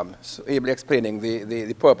for ably explaining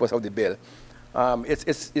the purpose of the bill.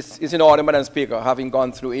 It's in order, Madam Speaker, having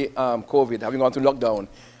gone through COVID, having gone through lockdown,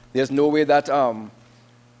 there's no way that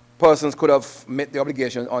persons could have met the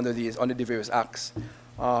obligation under the various acts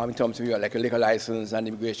in terms of like a liquor license and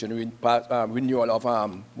immigration renewal of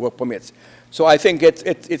work permits. So I think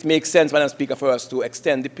it makes sense, Madam Speaker, for us to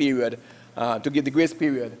extend the period, to give the grace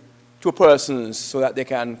period to persons so that they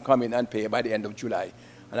can come in and pay by the end of July.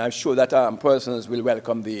 And I'm sure that persons will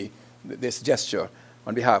welcome this gesture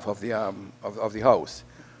on behalf of the House.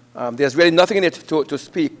 There's really nothing in it to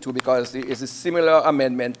speak to because it's a similar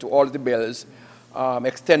amendment to all the bills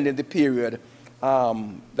extending the period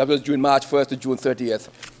that was June March 1st to June 30th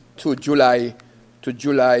to July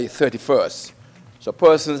 31st. So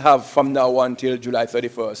persons have from now on till July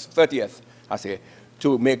 30th, I say,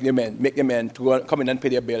 to make the amend, to come in and pay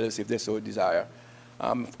their bills if they so desire.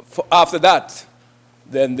 After that,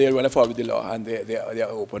 then they'll run forward with the law and they are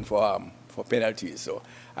open for penalties. So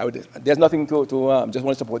there's nothing to just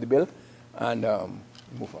want to support the bill and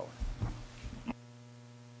move forward.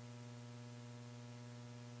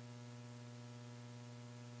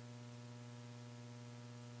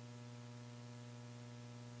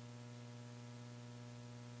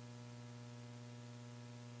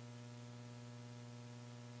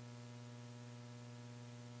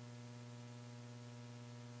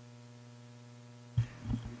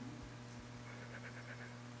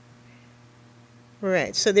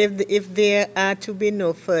 Right. So if there are to be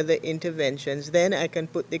no further interventions, then I can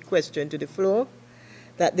put the question to the floor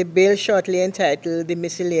that the bill shortly entitled the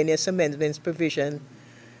Miscellaneous Amendments Provision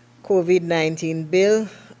COVID-19 Bill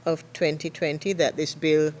of 2020, that this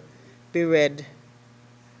bill be read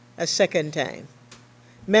a second time.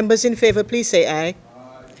 Members in favor, please say aye.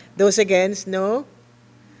 Aye. Those against, no.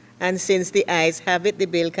 And since the ayes have it, the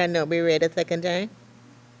bill can now be read a second time.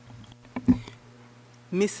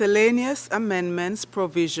 Miscellaneous Amendments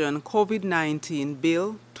Provision COVID-19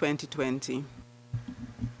 Bill 2020.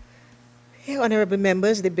 Honorable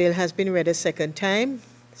members, the bill has been read a second time,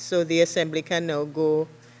 so the Assembly can now go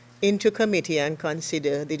into committee and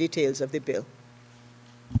consider the details of the bill.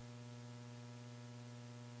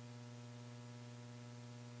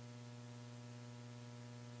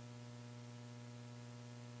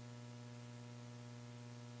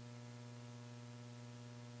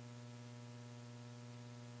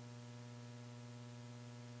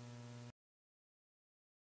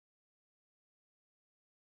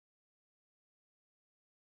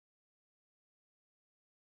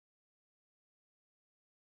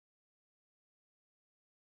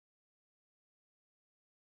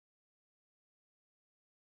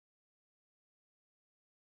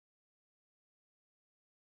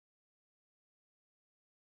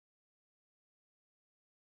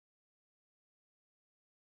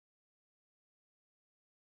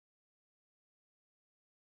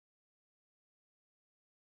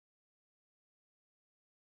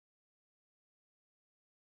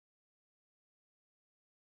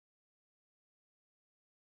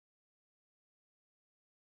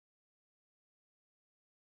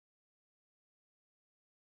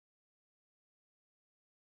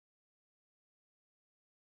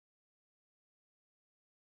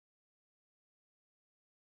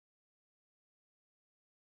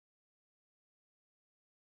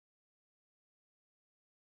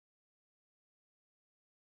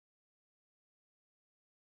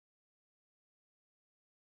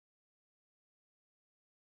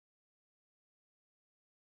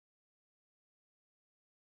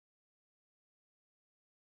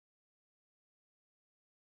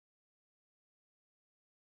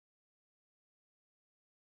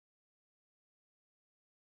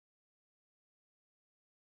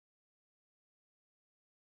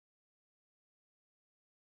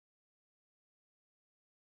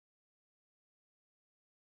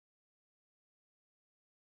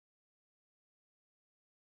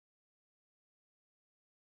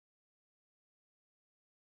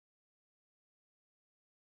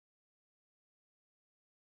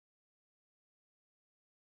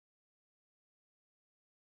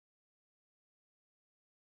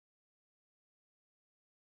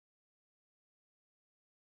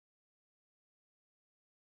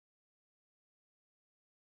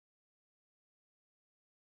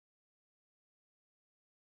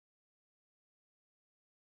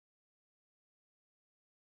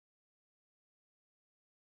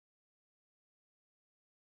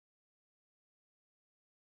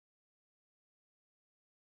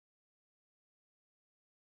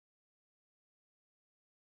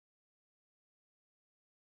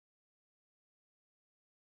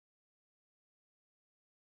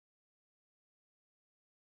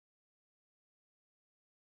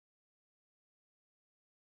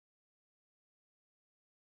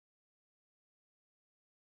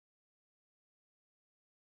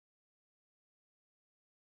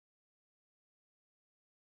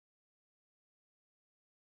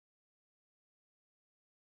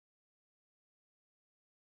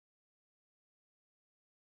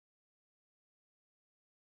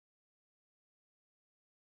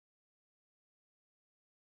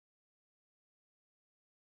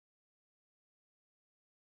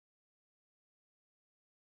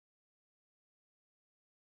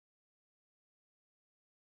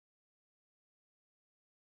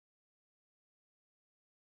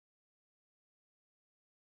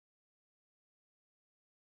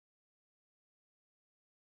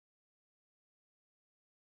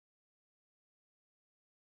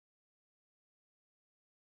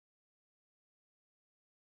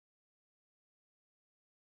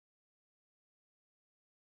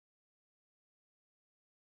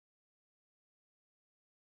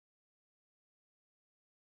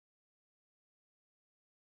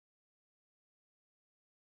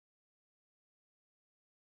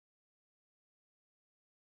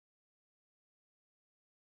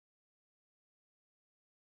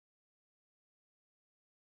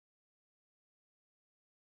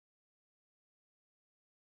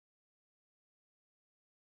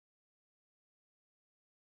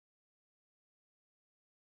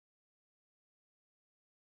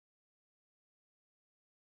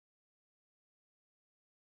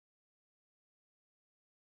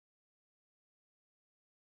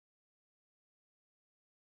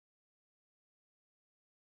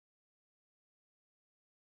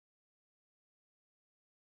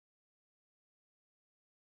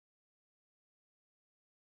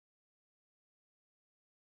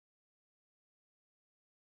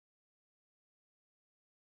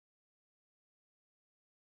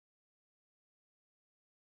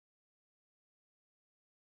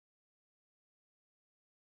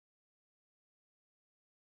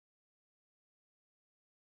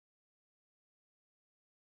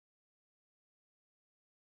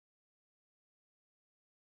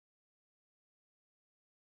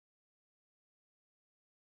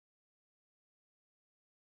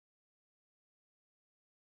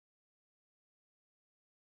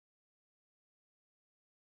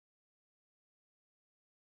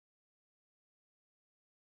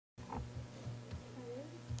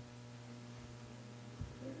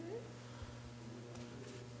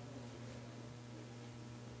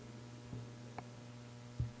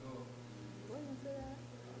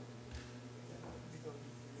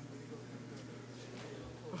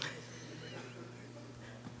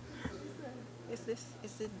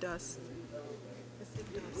 Is it dust? Is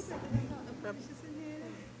it dust?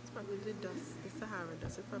 It's probably dust. The Sahara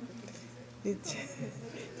dust. It's probably dust.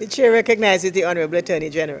 The chair recognizes the Honorable Attorney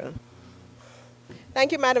General.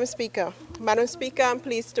 Thank you, Madam Speaker. Madam Speaker, I'm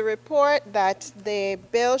pleased to report that the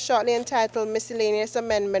bill shortly entitled Miscellaneous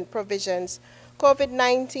Amendment Provisions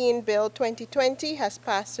COVID-19 Bill 2020 has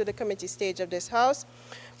passed to the committee stage of this House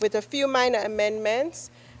with a few minor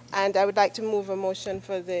amendments, and I would like to move a motion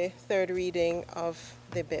for the third reading of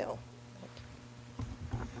the bill.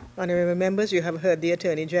 Honorable members, you have heard the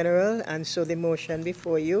Attorney General, and so the motion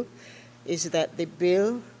before you is that the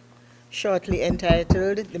bill shortly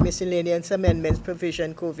entitled the Miscellaneous Amendments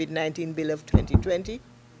Provision COVID-19 Bill of 2020.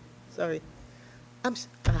 Sorry. Yeah,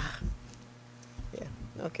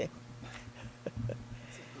 okay.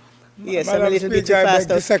 Yes, I'm a Madam little bit too Speaker, I beg fast.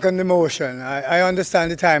 to second the motion. I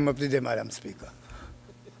understand the time of the day, Madam Speaker.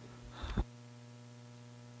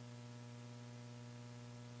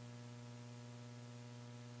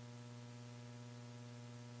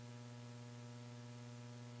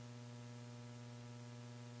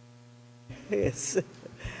 Yes. Do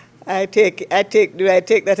I take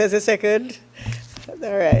that as a second?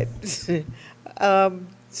 All right.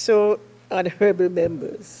 So, honorable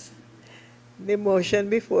members, the motion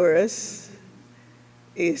before us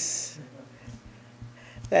is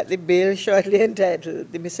that the bill shortly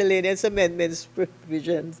entitled the Miscellaneous Amendments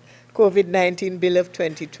Provisions COVID-19 Bill of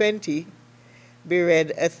 2020 be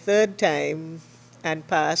read a third time and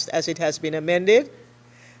passed as it has been amended.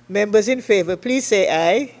 Members in favor, please say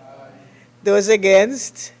aye. Those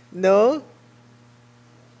against, no.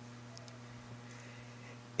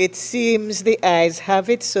 It seems the ayes have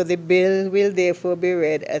it, so the bill will therefore be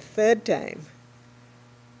read a third time,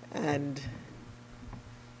 and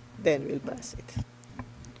then we'll pass it.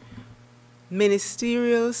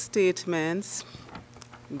 Ministerial statements,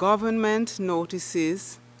 government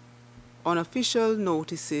notices, unofficial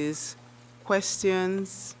notices,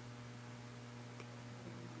 questions,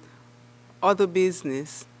 other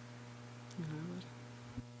business.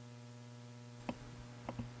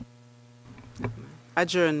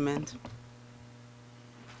 Adjournment.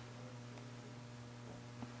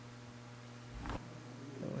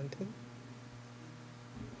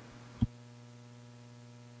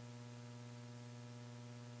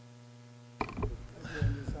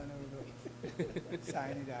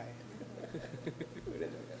 Sign it, aye.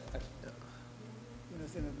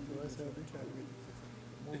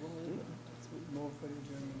 Move for the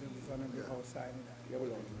adjournment of the Honorable House, sign it, aye.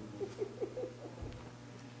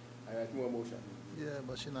 I write more motion. Yeah,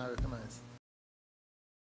 but she not recognized.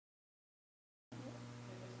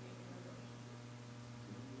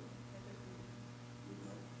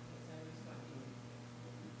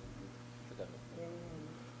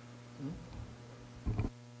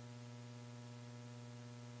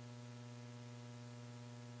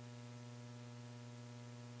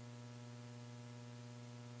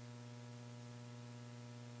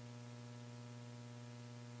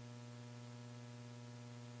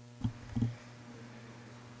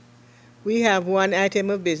 We have one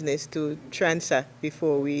item of business to transact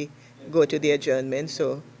before we go to the adjournment,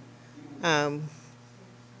 so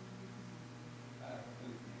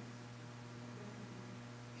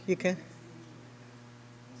you can?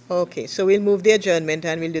 Okay, so we'll move the adjournment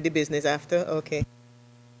and we'll do the business after, okay.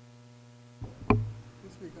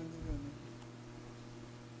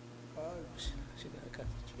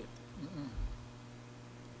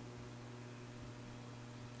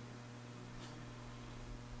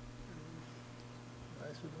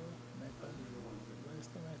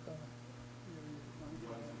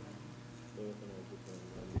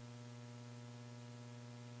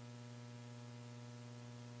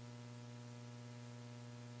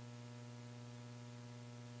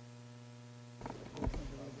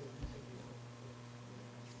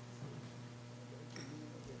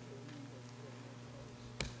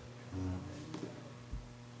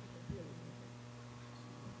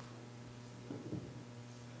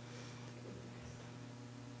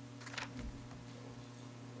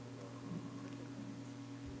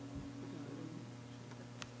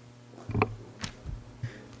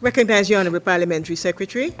 Recognize the Honorable Parliamentary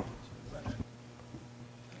Secretary.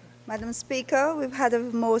 Madam Speaker, we've had a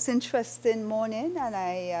most interesting morning, and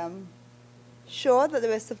I am sure that the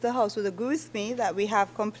rest of the House would agree with me that we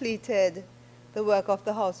have completed the work of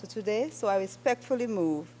the House for today, so I respectfully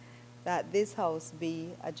move that this House be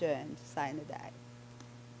adjourned. Sign the die.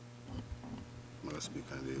 Madam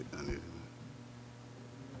Speaker,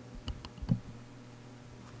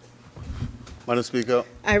 Madam Speaker.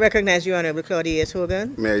 I recognize the Honorable Claudia S.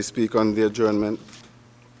 Hogan. May I speak on the adjournment?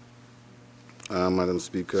 Madam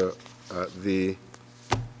Speaker, the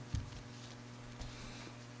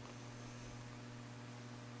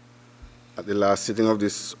last sitting of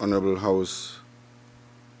this Honorable House,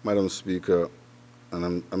 Madam Speaker,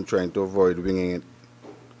 and I'm trying to avoid winging it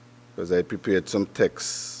because I prepared some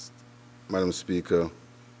text, Madam Speaker,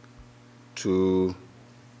 to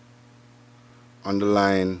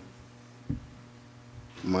underline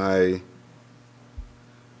my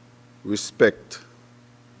respect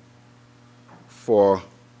for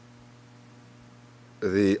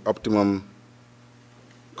the optimum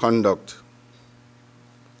conduct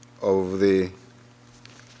of the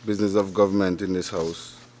business of government in this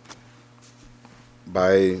House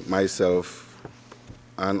by myself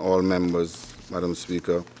and all members, Madam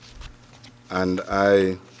Speaker. And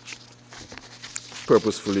I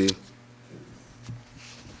purposefully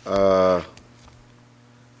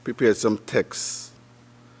prepared some text,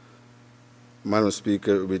 Madam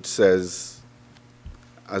Speaker, which says,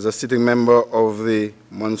 as a sitting member of the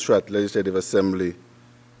Montserrat Legislative Assembly,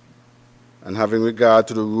 and having regard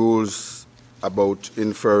to the rules about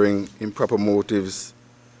inferring improper motives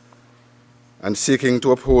and seeking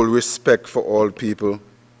to uphold respect for all people,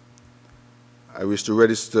 I wish to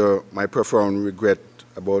register my profound regret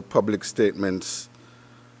about public statements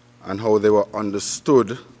and how they were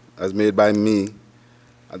understood as made by me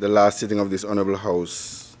at the last sitting of this Honorable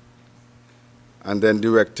House, and then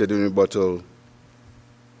directed in rebuttal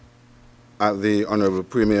at the Honorable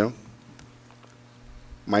Premier.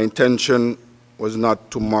 My intention was not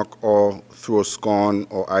to mock or throw scorn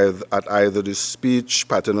at either the speech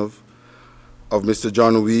pattern of Mr.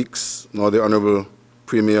 John Weeks nor the Honorable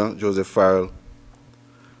Premier Joseph Farrell.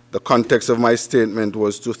 The context of my statement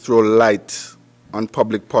was to throw light on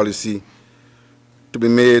public policy to be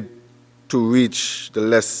made to reach the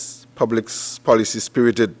less public policy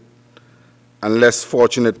spirited and less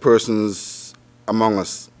fortunate persons among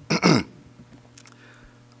us.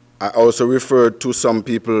 I also referred to some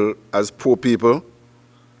people as poor people.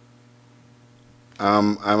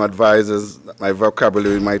 I'm advised that my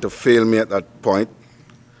vocabulary might have failed me at that point.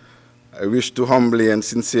 I wish to humbly and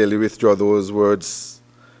sincerely withdraw those words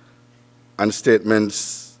and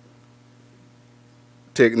statements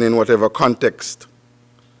taken in whatever context,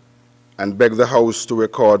 and beg the House to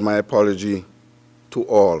record my apology to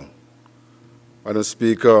all. Madam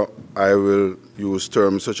Speaker, I will use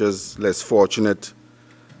terms such as less fortunate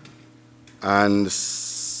and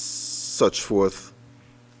such forth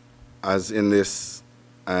as in this,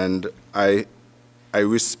 and I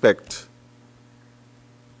respect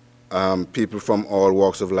people from all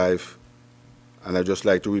walks of life, and I'd just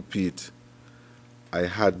like to repeat, I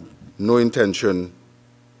had no intention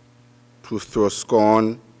to throw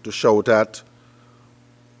scorn, to shout at,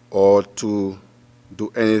 or to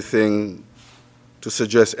do anything, to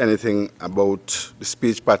suggest anything about the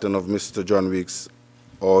speech pattern of Mr. John Weeks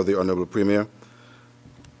or the Honorable Premier,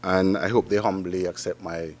 and I hope they humbly accept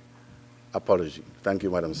my apology. Thank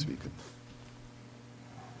you, Madam Speaker.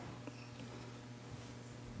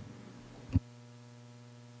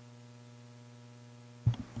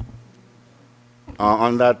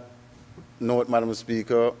 On that note, Madam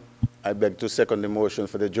Speaker, I beg to second the motion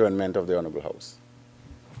for the adjournment of the Honorable House.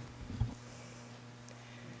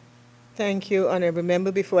 Thank you, Honorable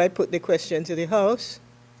Member. Before I put the question to the House,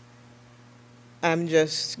 I'm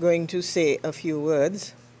just going to say a few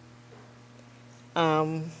words.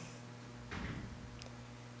 I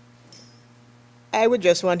would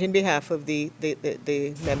just want, in behalf of the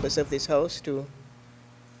members of this House, to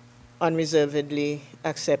unreservedly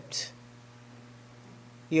accept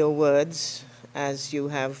your words as you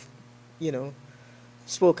have,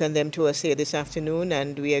 spoken them to us here this afternoon,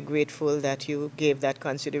 and we are grateful that you gave that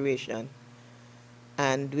consideration.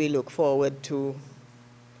 And we look forward to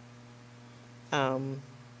a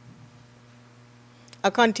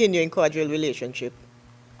continuing cordial relationship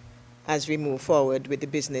as we move forward with the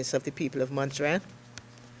business of the people of Montserrat.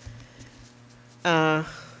 I'd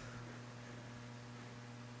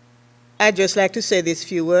just like to say these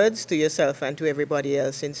few words to yourself and to everybody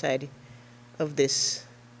else inside of this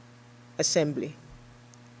assembly.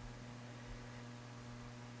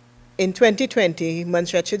 In 2020,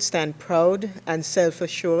 Montserrat should stand proud and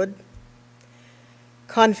self-assured,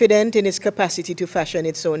 confident in its capacity to fashion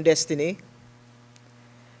its own destiny.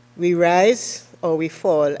 We rise or we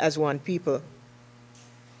fall as one people.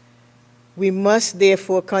 We must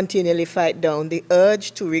therefore continually fight down the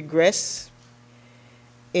urge to regress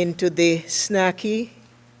into the snacky,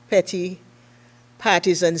 petty,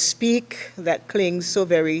 partisan speak that clings so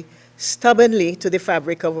very stubbornly to the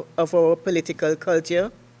fabric of our political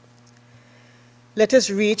culture. Let us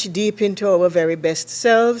reach deep into our very best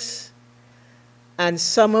selves and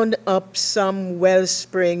summon up some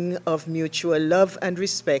wellspring of mutual love and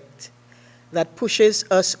respect that pushes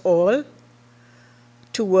us all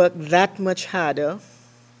to work that much harder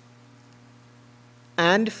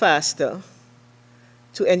and faster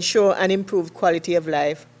to ensure an improved quality of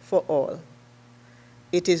life for all.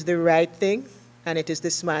 It is the right thing, and it is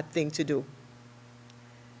the smart thing to do.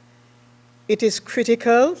 It is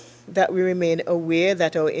critical that we remain aware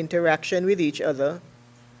that our interaction with each other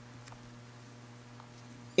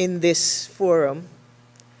in this forum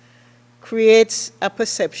creates a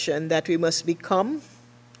perception that we must become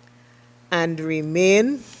and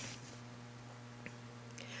remain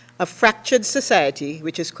a fractured society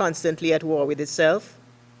which is constantly at war with itself.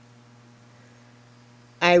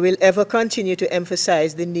 I will ever continue to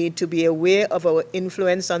emphasize the need to be aware of our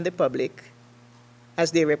influence on the public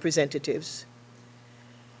as their representatives.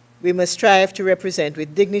 We must strive to represent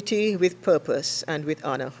with dignity, with purpose, and with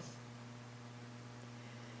honor.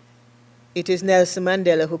 It is Nelson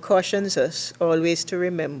Mandela who cautions us always to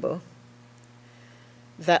remember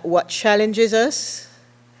that what challenges us,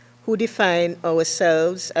 who define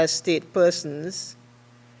ourselves as state persons,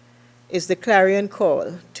 is the clarion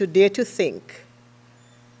call to dare to think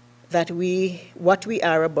that what we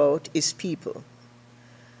are about is people.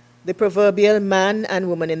 The proverbial man and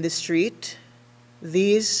woman in the street,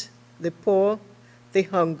 these, the poor, the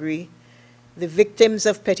hungry, the victims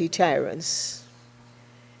of petty tyrants.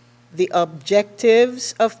 The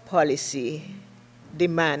objectives of policy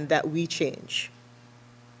demand that we change.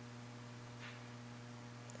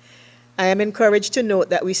 I am encouraged to note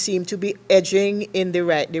that we seem to be edging in the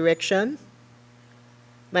right direction.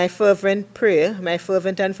 My fervent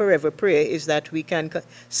and forever prayer is that we can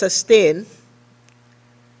sustain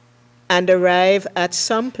and arrive at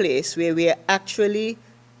some place where we are actually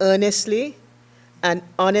earnestly and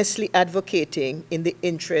honestly advocating in the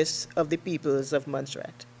interests of the peoples of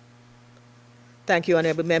Montserrat. Thank you,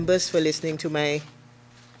 honorable members, for listening to my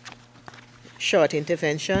short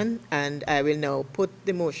intervention, and I will now put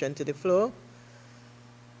the motion to the floor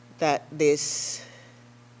that it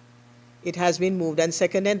has been moved and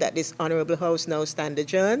seconded that this honorable house now stand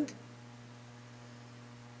adjourned.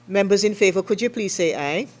 Members in favor, could you please say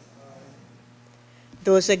aye?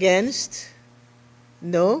 Those against?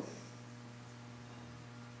 No?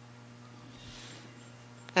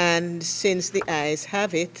 And since the ayes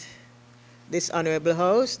have it, this honorable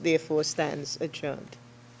house therefore stands adjourned.